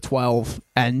probably go to 12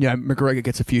 and, McGregor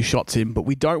gets a few shots in, but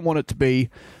we don't want it to be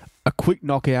a quick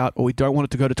knockout or we don't want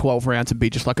it to go to 12 rounds and be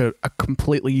just a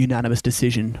completely unanimous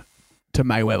decision to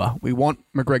Mayweather. We want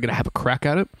McGregor to have a crack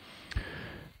at it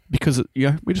because,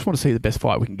 we just want to see the best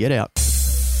fight we can get out.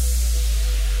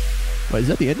 Wait, is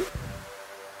that the end?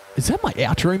 Is that my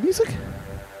outro music?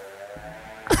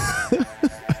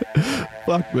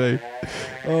 Fuck me.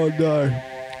 Oh no.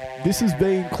 This has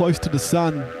been Close to the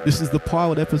Sun. This is the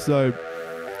pilot episode.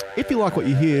 If you like what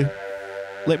you hear,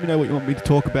 Let me know what you want me to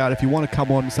talk about. If you want to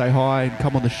come on and say hi and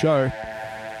come on the show,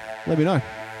 let me know.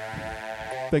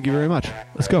 Thank you very much.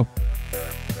 Let's go.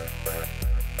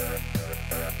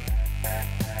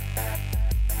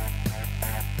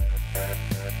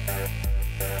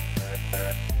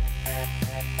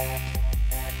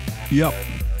 Yep.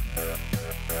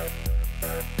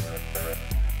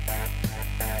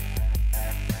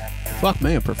 Fuck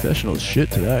me, I'm professional as shit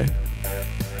today.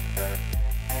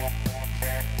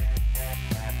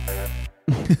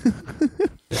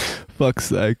 Fuck's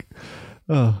sake.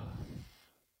 Oh.